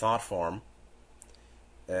illusory thought form,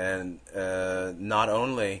 and not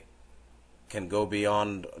only can go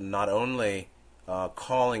beyond not only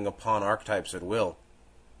calling upon archetypes at will,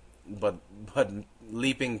 but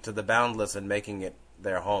leaping to the boundless and making it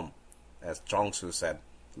their home. As Zhongsu said,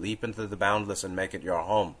 leap into the boundless and make it your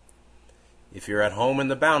home. If you're at home in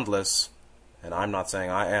the boundless, and I'm not saying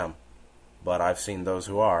I am, but I've seen those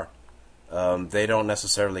who are, they don't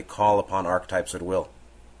necessarily call upon archetypes at will.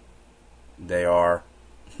 They are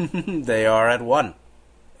they are at one,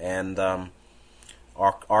 and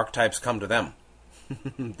archetypes come to them.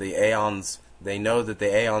 The aeons, they know that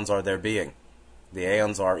the aeons are their being. The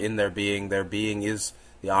aeons are in their being. Their being is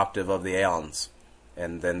the octave of the aeons,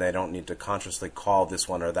 and then they don't need to consciously call this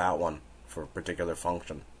one or that one for a particular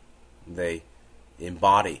function. They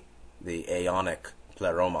embody the aeonic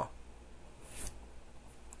pleroma.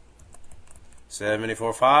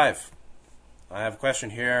 74.5. I have a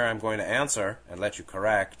question here I'm going to answer and let you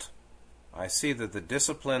correct. I see that the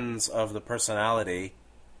disciplines of the personality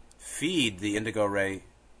feed the indigo ray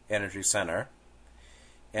energy center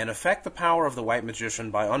and affect the power of the white magician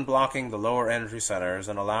by unblocking the lower energy centers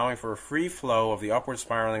and allowing for a free flow of the upward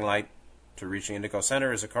spiraling light to reach the indigo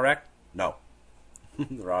center. Is it correct? No.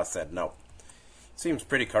 Ra said no. Seems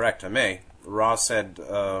pretty correct to me. Ra said,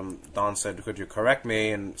 Don said, could you correct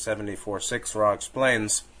me? In 74.6, Ra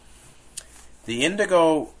explains, the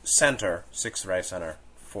indigo center, sixth ray center,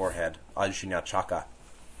 forehead, Ajna Chaka.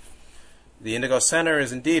 The indigo center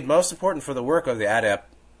is indeed most important for the work of the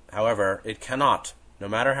adept. However, it cannot, no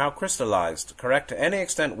matter how crystallized, correct to any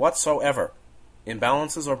extent whatsoever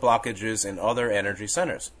imbalances or blockages in other energy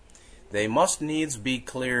centers. They must needs be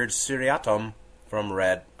cleared seriatim from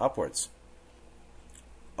red upwards.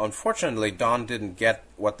 Unfortunately, Don didn't get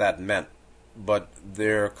what that meant, but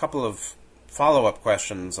there are a couple of follow-up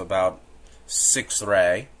questions about sixth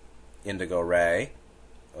ray, indigo ray,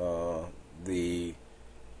 the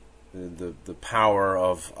power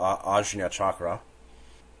of Ajna Chakra.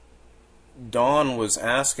 Don was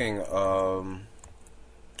asking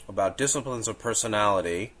about disciplines of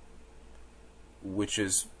personality, which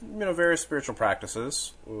is various spiritual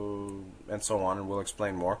practices and so on, and we'll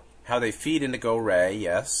explain more. How they feed indigo ray,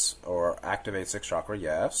 yes, or activate sixth chakra,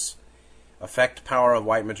 yes. Affect power of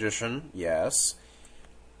white magician, yes.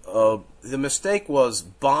 The mistake was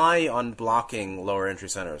by unblocking lower entry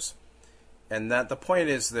centers, and that the point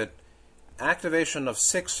is that activation of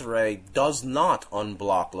 6-ray does not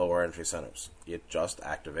unblock lower energy centers. It just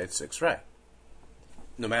activates 6-ray.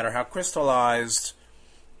 No matter how crystallized,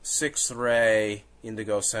 6-ray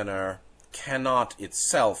indigo center cannot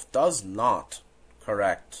itself, does not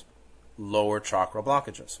correct lower chakra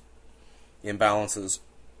blockages, imbalances,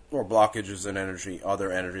 or blockages in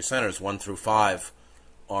other energy centers. 1 through 5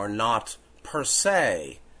 are not per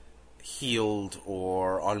se healed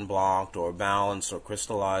or unblocked or balanced or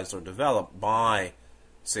crystallized or developed by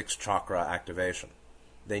 6 chakra activation.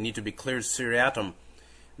 They need to be cleared seriatim.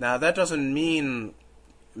 Now, that doesn't mean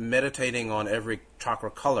meditating on every chakra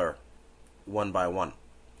color one by one.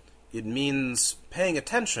 It means paying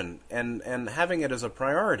attention and having it as a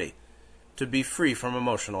priority to be free from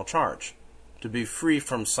emotional charge, to be free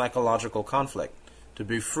from psychological conflict, to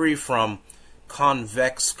be free from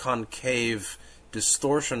convex, concave,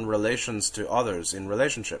 distortion relations to others in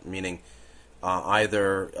relationship, meaning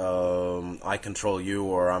either I control you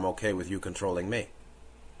or I'm okay with you controlling me.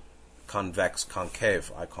 Convex,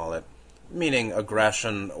 concave, I call it, meaning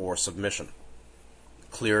aggression or submission.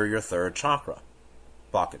 Clear your third chakra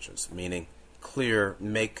blockages, meaning clear,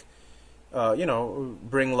 make,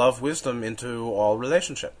 bring love, wisdom into all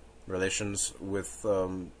relations with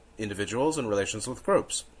individuals and relations with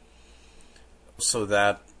groups, so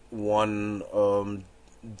that one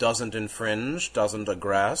doesn't infringe, doesn't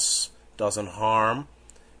aggress, doesn't harm,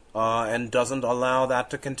 and doesn't allow that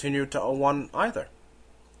to continue to one either.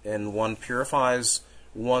 And one purifies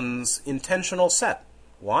one's intentional set.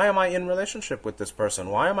 Why am I in relationship with this person?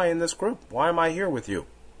 Why am I in this group? Why am I here with you?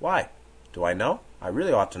 Why? Do I know? I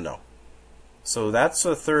really ought to know. So that's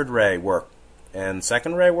a third ray work. And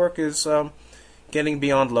second ray work is getting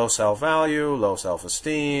beyond low self-value, low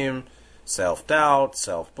self-esteem, self-doubt,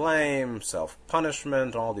 self-blame,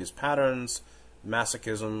 self-punishment, all these patterns,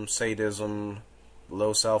 masochism, sadism,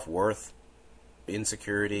 low self-worth,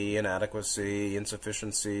 insecurity, inadequacy,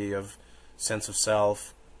 insufficiency of sense of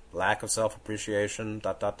self, lack of self-appreciation, ...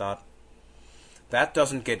 That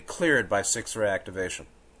doesn't get cleared by 6-ray activation.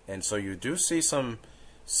 And so you do see some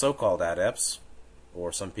so-called adepts,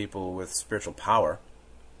 or some people with spiritual power,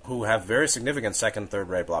 who have very significant second, third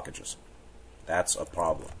ray blockages. That's a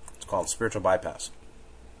problem. It's called spiritual bypass.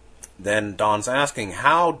 Then Don's asking,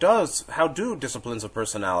 how do disciplines of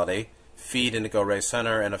personality feed indigo ray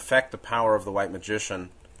center and affect the power of the white magician?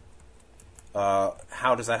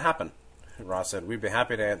 How does that happen? Ra said, we'd be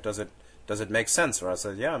happy to. Does it make sense? Ra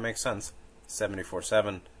said, yeah, it makes sense.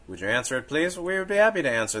 74.7. Would you answer it, please? We would be happy to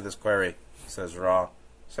answer this query, says Ra.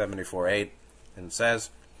 74.8. And says,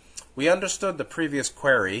 we understood the previous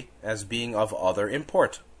query as being of other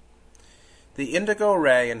import. The indigo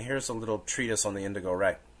ray, and here's a little treatise on the indigo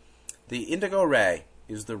ray. The indigo ray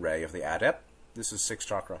is the ray of the adept. This is 6th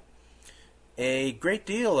chakra. A great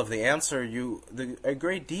deal of the answer you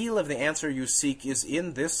seek is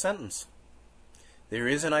in this sentence. There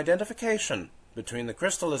is an identification between the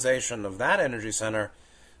crystallization of that energy center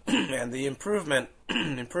and the improvement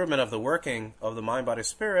of the working of the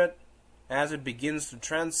mind-body-spirit as it begins to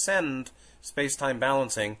transcend space-time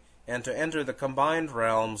balancing and to enter the combined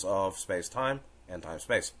realms of space-time and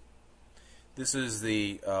time-space. This is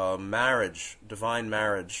the divine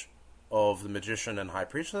marriage of the magician and high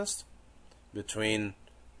priestess, between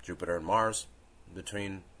Jupiter and Mars,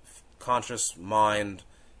 between conscious mind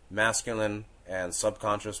masculine and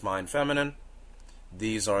subconscious mind feminine.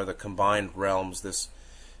 These are the combined realms. This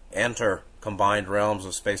combined realms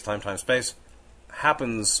of space-time, time-space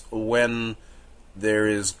happens when there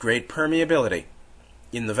is great permeability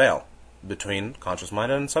in the veil between conscious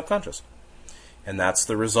mind and subconscious. And that's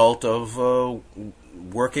the result of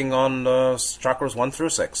working on chakras 1 through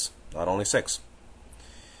 6, not only 6.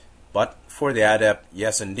 But for the adept,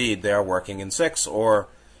 yes, indeed, they are working in 6, or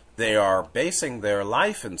they are basing their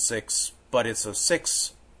life in 6, but it's a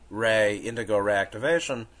 6-ray indigo ray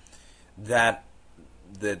activation that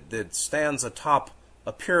stands atop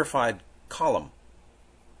a purified column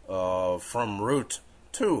from root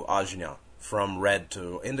to ajna, from red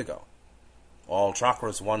to indigo. All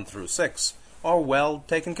chakras 1 through 6 are well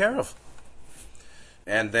taken care of.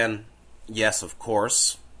 And then, yes, of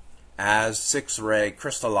course, as 6-ray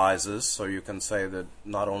crystallizes, so you can say that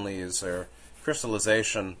not only is there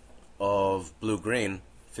crystallization of blue-green,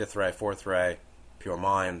 5th ray, 4th ray, pure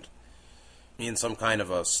mind, in some kind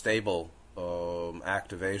of a stable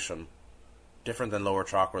activation, different than lower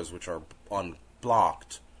chakras, which are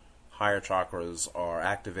unblocked. Higher chakras are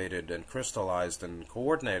activated and crystallized and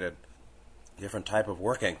coordinated, different type of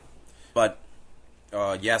working. But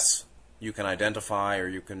yes, you can identify, or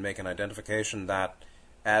you can make an identification that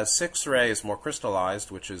as 6-ray is more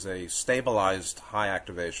crystallized, which is a stabilized high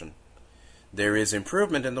activation, there is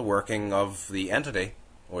improvement in the working of the entity,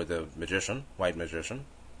 or the magician, white magician,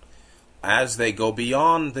 as they go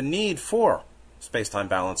beyond the need for space-time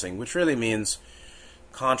balancing, which really means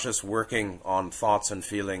conscious working on thoughts and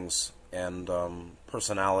feelings and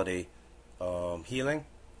personality healing,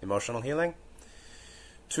 emotional healing,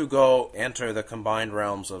 to go enter the combined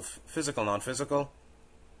realms of physical, non-physical,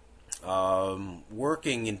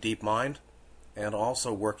 working in deep mind, and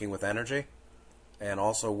also working with energy, and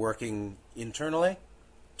also working internally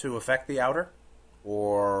to affect the outer,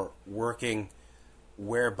 or working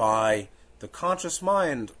whereby the conscious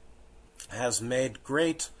mind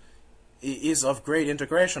is of great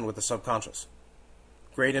integration with the subconscious.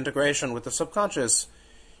 Great integration with the subconscious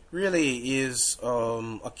really is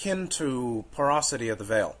akin to porosity of the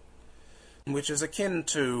veil, which is akin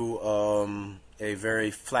to a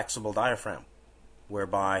very flexible diaphragm,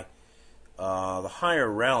 whereby the higher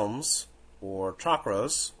realms, or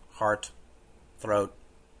chakras, heart, throat,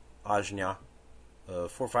 ajna,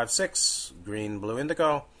 4, 5, 6, green, blue,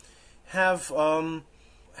 indigo, have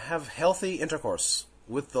healthy intercourse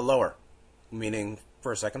with the lower, meaning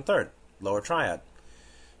first, second, third, lower triad.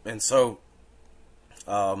 And so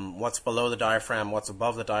what's below the diaphragm, what's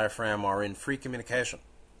above the diaphragm are in free communication.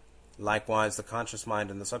 Likewise, the conscious mind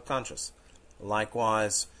and the subconscious.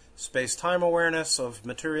 Likewise, space-time awareness of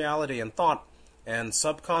materiality and thought, and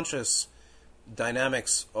subconscious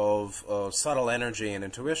dynamics of subtle energy and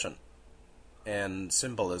intuition, and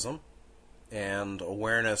symbolism, and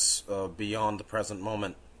awareness beyond the present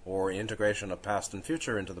moment, or integration of past and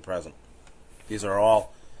future into the present. These are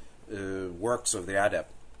all works of the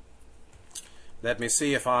adept. Let me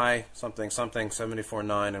see if something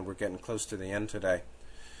 74.9, and we're getting close to the end today.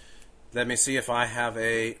 Let me see if I have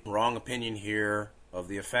a wrong opinion here of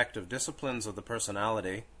the effect of disciplines of the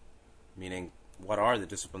personality, meaning what are the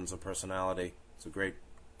disciplines of personality? It's a great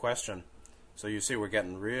question. So you see we're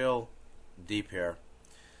getting real deep here.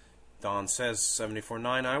 Don says,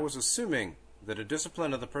 74.9, I was assuming that a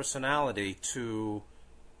discipline of the personality to,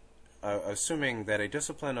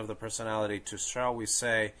 shall we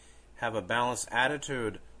say, have a balanced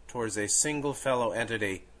attitude towards a single fellow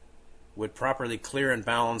entity would properly clear and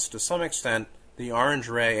balance to some extent the orange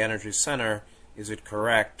ray energy center. Is it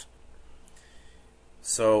correct?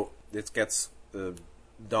 So it gets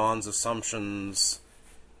Don's assumptions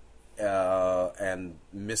and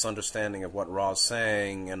misunderstanding of what Ra's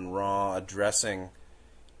saying, and Ra addressing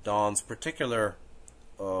Don's particular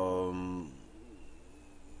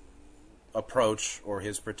approach, or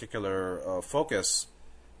his particular focus,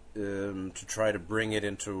 to try to bring it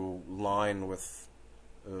into line with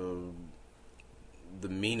the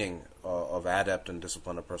meaning of adept and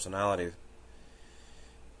discipline of personality.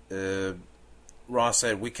 Ra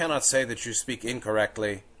said, we cannot say that you speak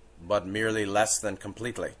incorrectly, but merely less than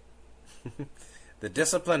completely. The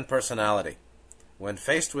disciplined personality, when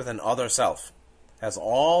faced with an other self, has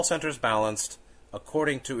all centers balanced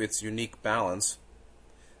according to its unique balance.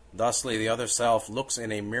 Thusly, the other self looks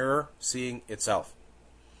in a mirror, seeing itself.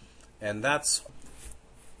 And that's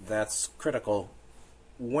critical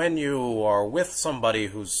when you are with somebody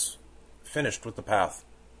who's finished with the path,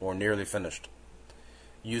 or nearly finished.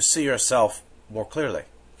 You see yourself more clearly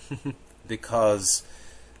because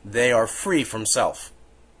they are free from self.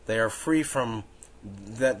 They are free from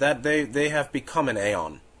that they have become an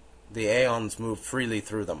aeon. The aeons move freely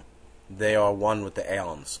through them. They are one with the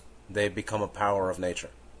aeons. They become a power of nature,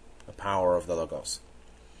 a power of the Logos.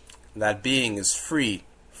 That being is free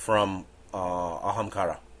from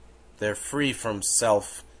ahamkara. They're free from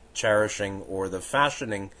self-cherishing or the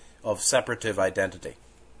fashioning of separative identity.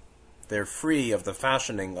 They're free of the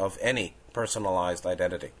fashioning of any personalized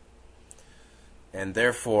identity. And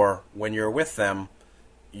therefore, when you're with them,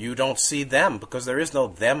 you don't see them, because there is no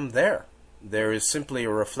them there. There is simply a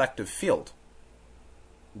reflective field.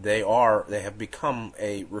 They have become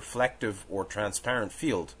a reflective or transparent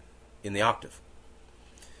field in the octave.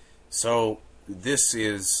 So this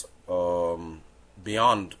is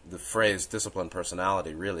beyond the phrase disciplined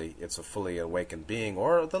personality, really. It's a fully awakened being,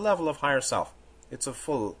 or the level of higher self. It's a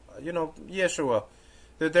full, Yeshua.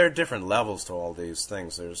 There are different levels to all these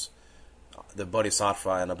things. There's the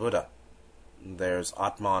Bodhisattva and a Buddha. There's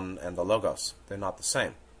Atman and the Logos. They're not the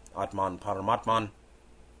same. Atman, Paramatman,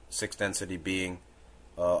 sixth density being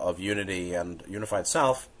of unity and unified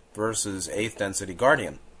self, versus eighth density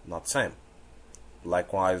guardian. Not the same.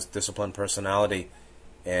 Likewise, disciplined personality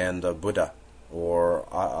and Buddha, or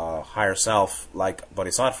higher self like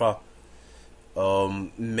Bodhisattva,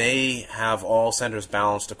 may have all centers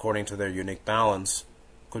balanced according to their unique balance,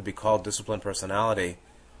 could be called disciplined personality,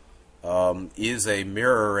 is a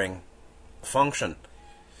mirroring function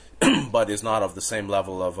but is not of the same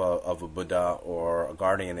level of a Buddha or a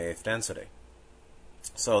guardian eighth density.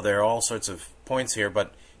 So there are all sorts of points here,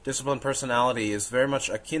 but disciplined personality is very much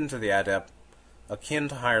akin to the adept, akin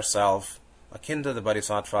to higher self, akin to the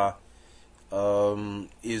bodhisattva,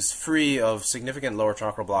 is free of significant lower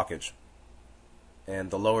chakra blockage.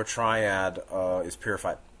 And the lower triad is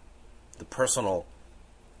purified. The personal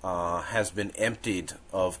has been emptied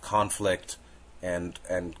of conflict and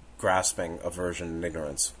grasping, aversion, and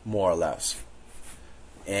ignorance, more or less.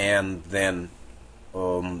 And then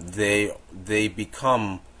they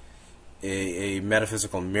become a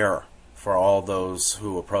metaphysical mirror for all those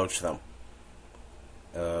who approach them.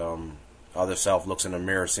 Other self looks in a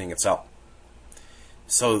mirror, seeing itself.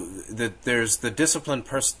 So there's the discipline,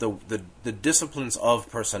 the disciplines of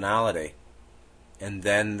personality, and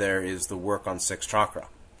then there is the work on sixth chakra.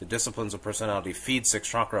 The disciplines of personality feed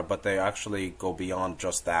sixth chakra, but they actually go beyond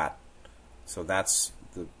just that. So that's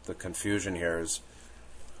the confusion here, is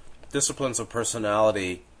disciplines of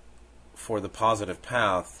personality for the positive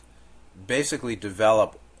path basically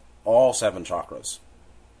develop all seven chakras.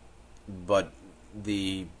 But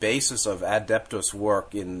the basis of adeptus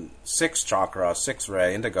work in sixth chakra, sixth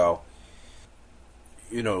ray, indigo,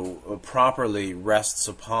 properly rests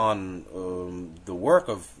upon the work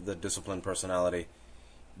of the disciplined personality,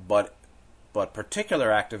 but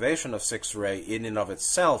particular activation of sixth ray in and of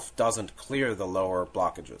itself doesn't clear the lower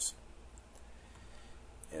blockages.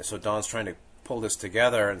 So Don's trying to pull this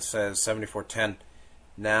together and says 7410,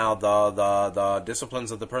 now the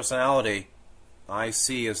disciplines of the personality I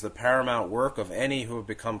see as the paramount work of any who have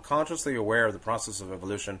become consciously aware of the process of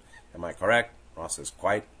evolution. Am I correct? Ross says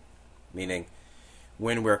quite, meaning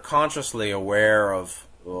when we're consciously aware of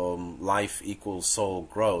life equals soul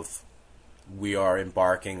growth, we are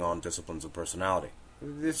embarking on disciplines of personality.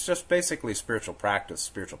 It's just basically spiritual practice,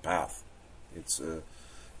 spiritual path. It's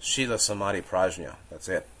Shila Samadhi Prajna. That's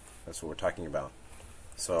it. That's what we're talking about.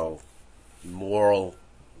 So moral,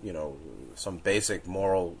 some basic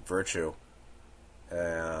moral virtue,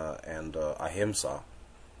 and ahimsa,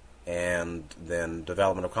 and then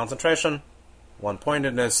development of concentration,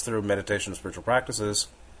 one-pointedness through meditation and spiritual practices.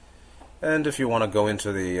 And if you want to go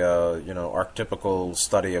into the archetypical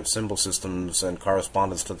study of symbol systems and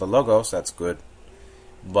correspondence to the logos, that's good.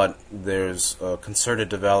 But there's a concerted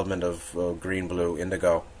development of green, blue,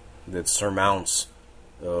 indigo that surmounts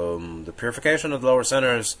the purification of the lower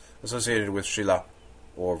centers associated with Shila,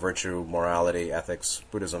 or virtue, morality, ethics,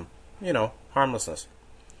 Buddhism, harmlessness.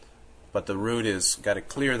 But the root is got to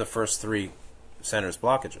clear the first three centers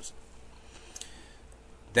blockages.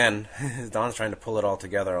 Then, Don's trying to pull it all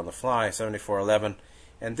together on the fly, 7411,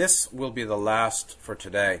 and this will be the last for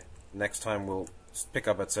today. Next time we'll pick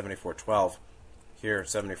up at 7412. Here,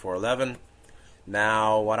 7411.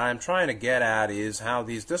 Now, what I'm trying to get at is how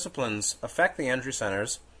these disciplines affect the entry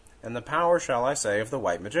centers and the power, shall I say, of the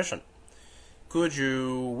white magician.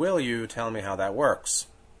 Will you tell me how that works?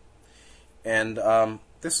 And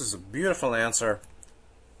this is a beautiful answer,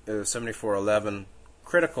 7411,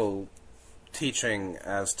 critical teaching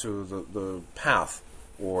as to the path,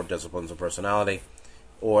 or disciplines of personality,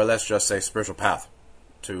 or let's just say spiritual path,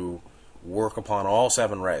 to work upon all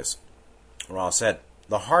seven rays. Ra said,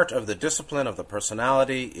 the heart of the discipline of the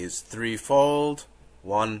personality is threefold.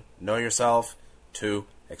 1, know yourself. 2,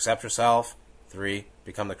 accept yourself. 3,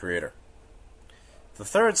 become the creator. The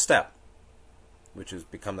third step, which is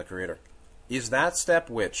become the creator, is that step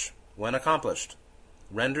which, when accomplished,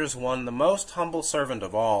 renders one the most humble servant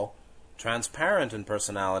of all, transparent in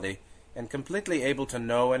personality, and completely able to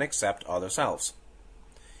know and accept other selves.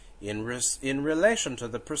 In relation to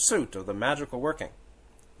the pursuit of the magical working,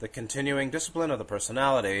 the continuing discipline of the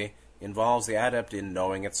personality involves the adept in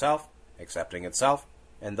knowing itself, accepting itself,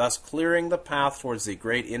 and thus clearing the path towards the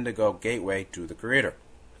great indigo gateway to the Creator.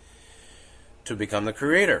 To become the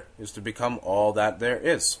Creator is to become all that there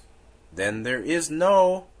is. Then there is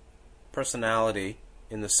no personality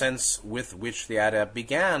in the sense with which the adept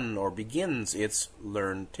began or begins its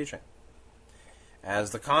learned teaching. As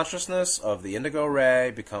the consciousness of the indigo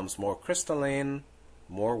ray becomes more crystalline,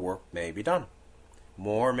 more work may be done.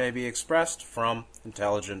 More may be expressed from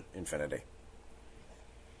intelligent infinity.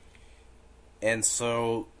 And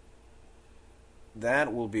so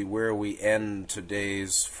that will be where we end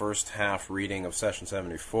today's first half reading of session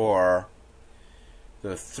 74.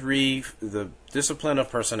 The discipline of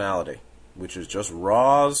personality, which is just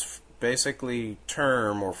Ra's basically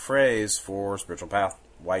term or phrase for spiritual path,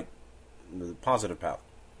 the positive path.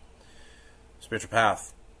 Spiritual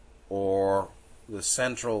path, or the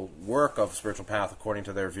central work of spiritual path according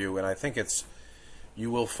to their view. And I think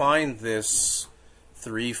you will find this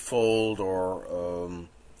threefold or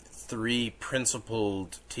three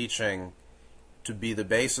principled teaching to be the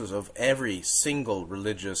basis of every single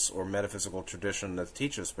religious or metaphysical tradition that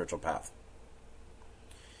teaches spiritual path.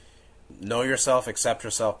 Know yourself, accept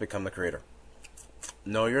yourself, become the creator.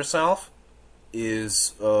 Know yourself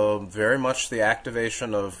is very much the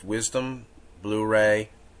activation of wisdom, blue ray,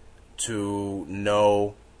 to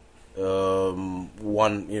know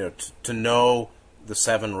to know the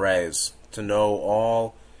seven rays, to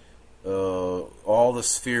know all the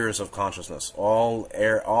spheres of consciousness,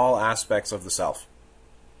 all aspects of the self.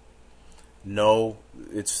 Know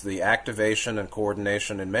it's the activation and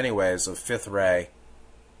coordination in many ways of fifth ray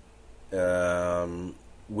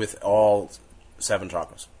with all seven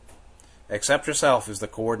chakras. Accept yourself is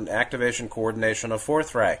the activation, coordination of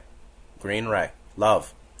fourth ray, green ray,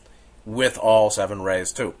 love, with all seven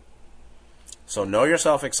rays too. So know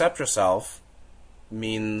yourself, accept yourself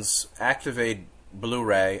means activate blue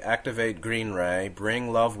ray, activate green ray,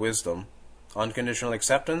 bring love, wisdom, unconditional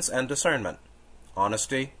acceptance, and discernment.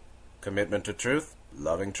 Honesty, commitment to truth,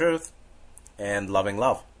 and loving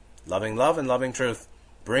love. Loving love and loving truth.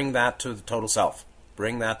 Bring that to the total self.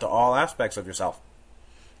 Bring that to all aspects of yourself.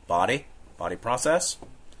 Body process,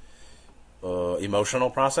 emotional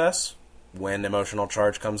process, when emotional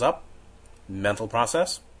charge comes up, mental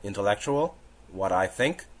process, intellectual, what I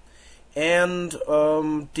think, and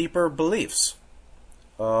deeper beliefs.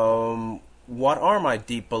 What are my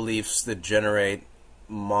deep beliefs that generate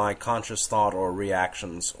my conscious thought or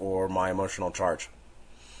reactions or my emotional charge?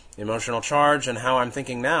 Emotional charge and how I'm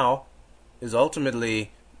thinking now is ultimately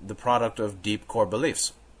the product of deep core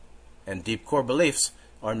beliefs. And deep core beliefs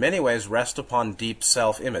are in many ways rest upon deep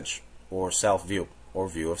self-image or self-view or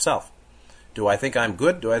view of self. Do I think I'm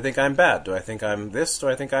good? Do I think I'm bad? Do I think I'm this? Do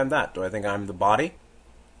I think I'm that? Do I think I'm the body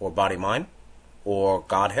or body-mind or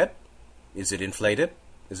Godhead? Is it inflated?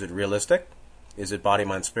 Is it realistic? Is it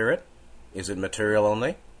body-mind-spirit? Is it material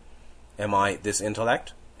only? Am I this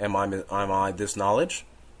intellect? Am I this knowledge?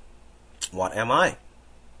 What am I?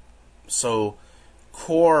 So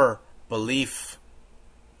core beliefs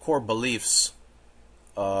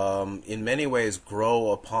in many ways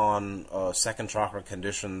grow upon second chakra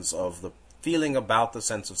conditions of the feeling about the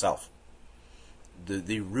sense of self,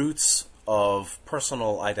 the roots of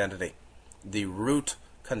personal identity, the root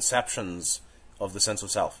conceptions of the sense of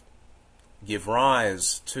self give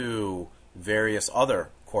rise to various other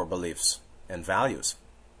core beliefs and values,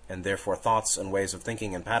 and therefore thoughts and ways of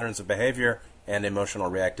thinking and patterns of behavior and emotional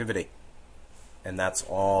reactivity. And that's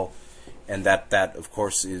all, and that of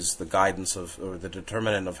course is the guidance of, or the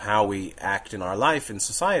determinant of how we act in our life, in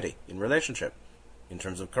society, in relationship, in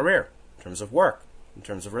terms of career, in terms of work, in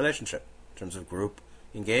terms of relationship, in terms of group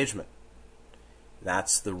engagement.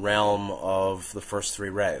 That's the realm of the first three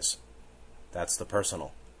rays. That's the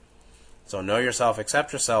personal. So know yourself,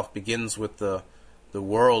 accept yourself begins with the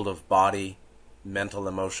world of body, mental,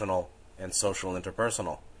 emotional, and social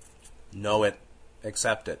interpersonal. Know it,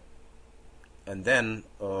 accept it. And then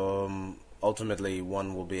ultimately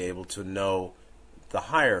one will be able to know the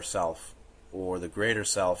higher self or the greater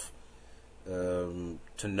self, to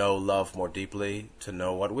know love more deeply, to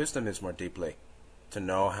know what wisdom is more deeply, to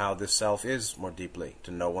know how this self is more deeply,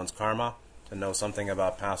 to know one's karma, to know something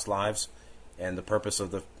about past lives and the purpose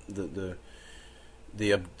of the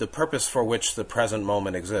purpose for which the present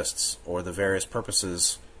moment exists, or the various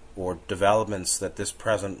purposes or developments that this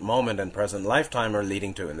present moment and present lifetime are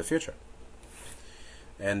leading to in the future.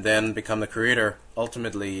 And then become the creator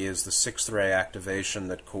ultimately is the sixth ray activation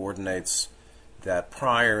that coordinates that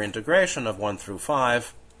prior integration of 1 through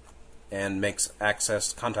 5 and makes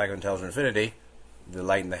access, contact, intelligent infinity, the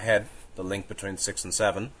light in the head, the link between 6 and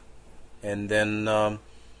 7. And then,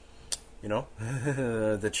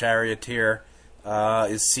 the charioteer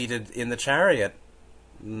is seated in the chariot.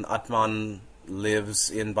 Atman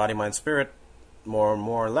lives in body, mind, spirit, more and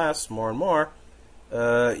more,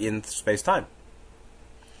 in space-time.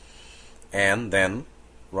 And then,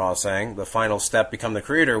 Ra saying, the final step, become the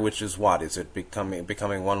creator, which is what? Is it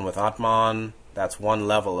becoming one with Atman? That's one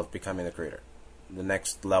level of becoming the creator. The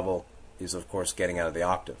next level is, of course, getting out of the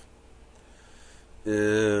octave.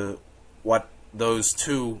 What those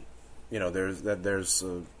two, there's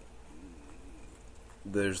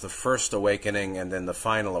the first awakening and then the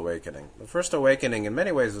final awakening. The first awakening, in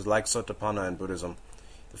many ways, is like Sotapanna in Buddhism.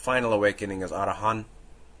 The final awakening is Arahan,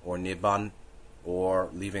 or Nibbana, or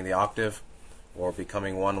leaving the octave, or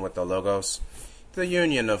becoming one with the Logos. The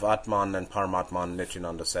union of Atman and Paramatman,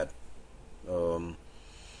 Nityananda said.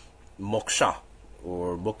 Moksha,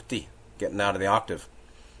 or Mukti, getting out of the octave.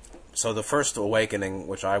 So the first awakening,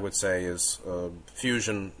 which I would say is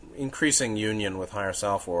fusion, increasing union with higher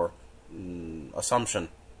self, or assumption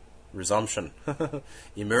resumption,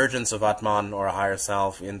 emergence of Atman or a higher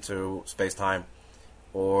self into space-time,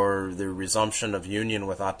 or the resumption of union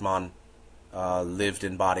with Atman lived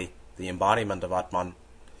in body. The embodiment of Atman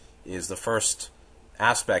is the first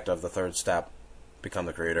aspect of the third step, become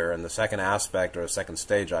the creator, and the second aspect, or second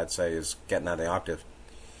stage, I'd say, is getting out of the octave.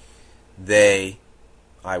 They,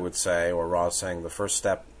 I would say, or Ra is saying, the first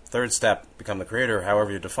step, third step, become the creator,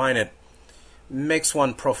 however you define it, makes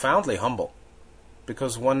one profoundly humble,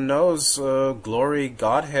 because one knows glory,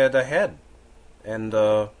 Godhead ahead, and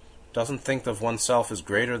doesn't think of oneself as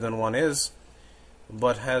greater than one is,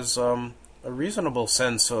 but has a reasonable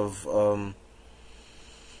sense of,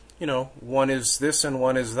 one is this and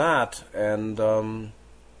one is that, and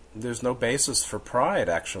there's no basis for pride,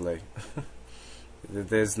 actually.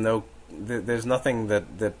 There's nothing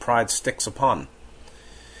that pride sticks upon.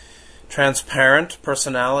 Transparent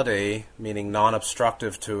personality, meaning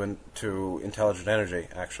non-obstructive to intelligent energy,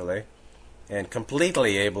 actually, and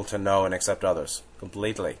completely able to know and accept others.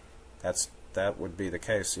 Completely. That would be the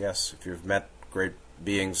case, yes. If you've met great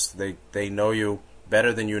beings, they know you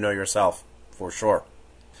better than you know yourself, for sure.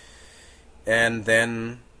 And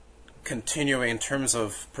then continuing in terms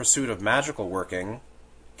of pursuit of magical working,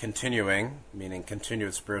 continuing, meaning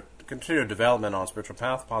continued development on spiritual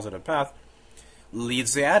path, positive path,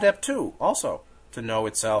 leads the adept too, also, to know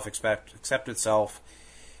itself, accept itself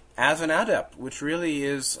as an adept, which really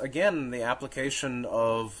is, again, the application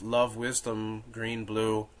of love, wisdom, green,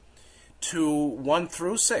 blue, to 1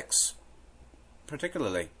 through 6,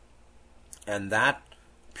 particularly. And that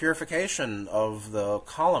purification of the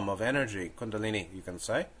column of energy, Kundalini, you can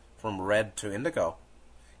say, from red to indigo,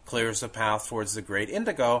 clears the path towards the great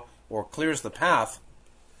indigo, or clears the path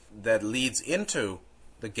that leads into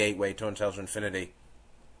the gateway to intelligent infinity,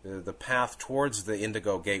 the path towards the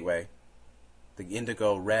indigo gateway. The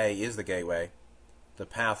indigo ray is the gateway. The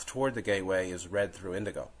path toward the gateway is red through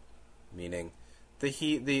indigo, meaning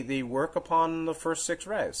the work upon the first 6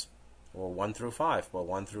 rays, or 1 through 5, well,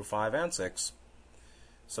 1 through 5 and 6.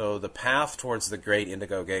 So the path towards the great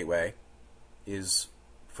indigo gateway is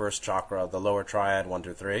first chakra, the lower triad, 1,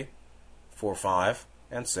 2, 3, 4, 5,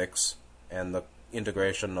 and 6, and the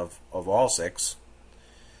integration of all 6.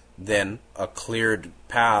 Then a cleared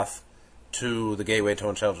path to the gateway to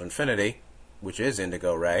intelligent infinity, which is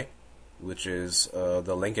indigo ray, which is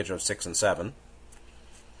the linkage of 6 and 7.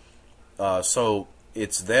 So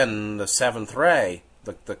it's then the 7th ray,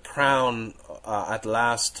 the crown at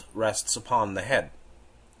last rests upon the head.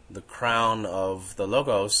 The crown of the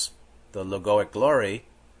Logos, the logoic glory,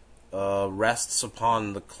 rests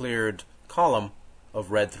upon the cleared column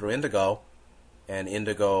of red through indigo, and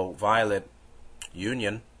indigo-violet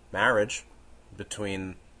union, marriage,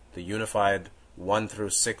 between the unified 1 through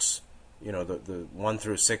 6, the 1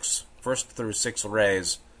 through 6, first through 6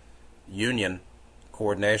 rays, union,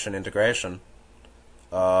 coordination, integration,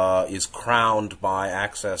 is crowned by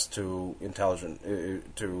access to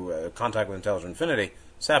contact with intelligent infinity,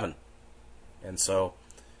 7. And so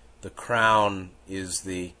the crown is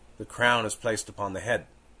placed upon the head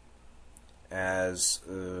as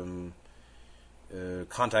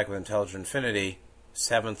contact with intelligent infinity,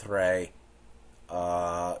 7th ray,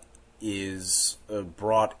 is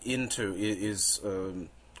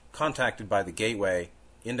contacted by the gateway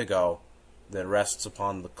indigo that rests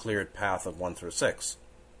upon the cleared path of 1 through 6.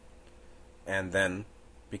 And then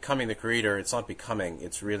becoming the creator, it's not becoming,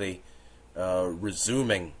 it's really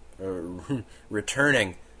resuming,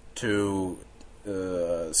 returning to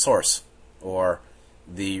source, or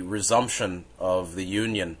the resumption of the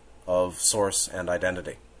union of source and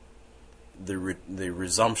identity. The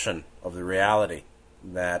resumption of the reality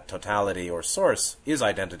that totality or source is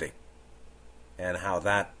identity, and how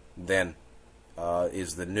that then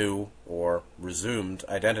is the new or resumed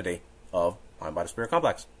identity of mind, body, spirit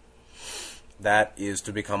complex. That is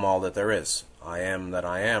to become all that there is. I am that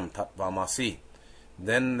I am, Tatvamasi.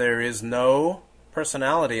 Then there is no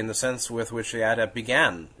personality in the sense with which the adept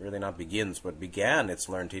began, really not begins, but began its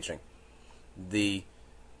learned teaching. The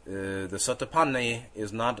Sotapanni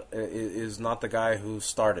is not the guy who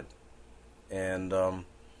started, and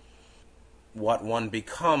what one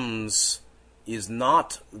becomes is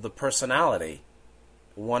not the personality.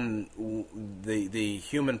 The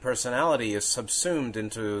human personality is subsumed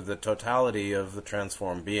into the totality of the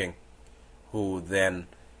transformed being, who then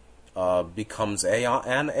becomes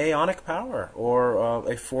an aeonic power, or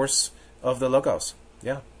a force of the Logos.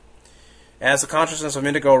 Yeah. As the consciousness of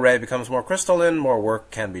indigo ray becomes more crystalline, more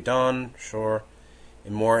work can be done, sure,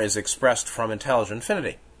 and more is expressed from intelligent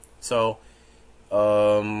infinity. So,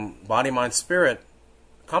 body, mind, spirit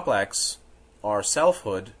complex, our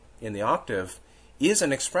selfhood in the octave, is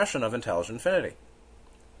an expression of intelligent infinity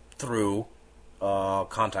through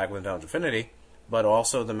contact with intelligent infinity, but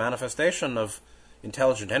also the manifestation of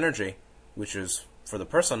intelligent energy, which is, for the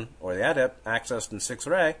person or the adept, accessed in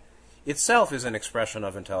 6-ray, itself is an expression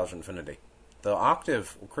of intelligent infinity. The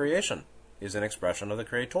octave creation is an expression of the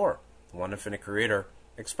creator. The one infinite creator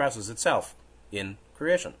expresses itself in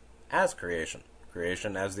creation, as creation.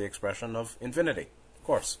 Creation as the expression of infinity, of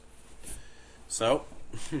course. So,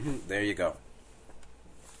 there you go.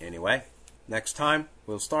 Anyway, next time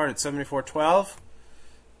we'll start at 7412.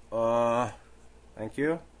 Thank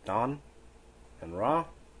you, Don and Ra.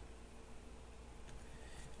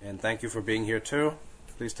 And thank you for being here too.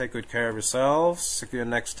 Please take good care of yourselves. See you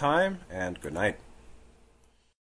next time, and good night.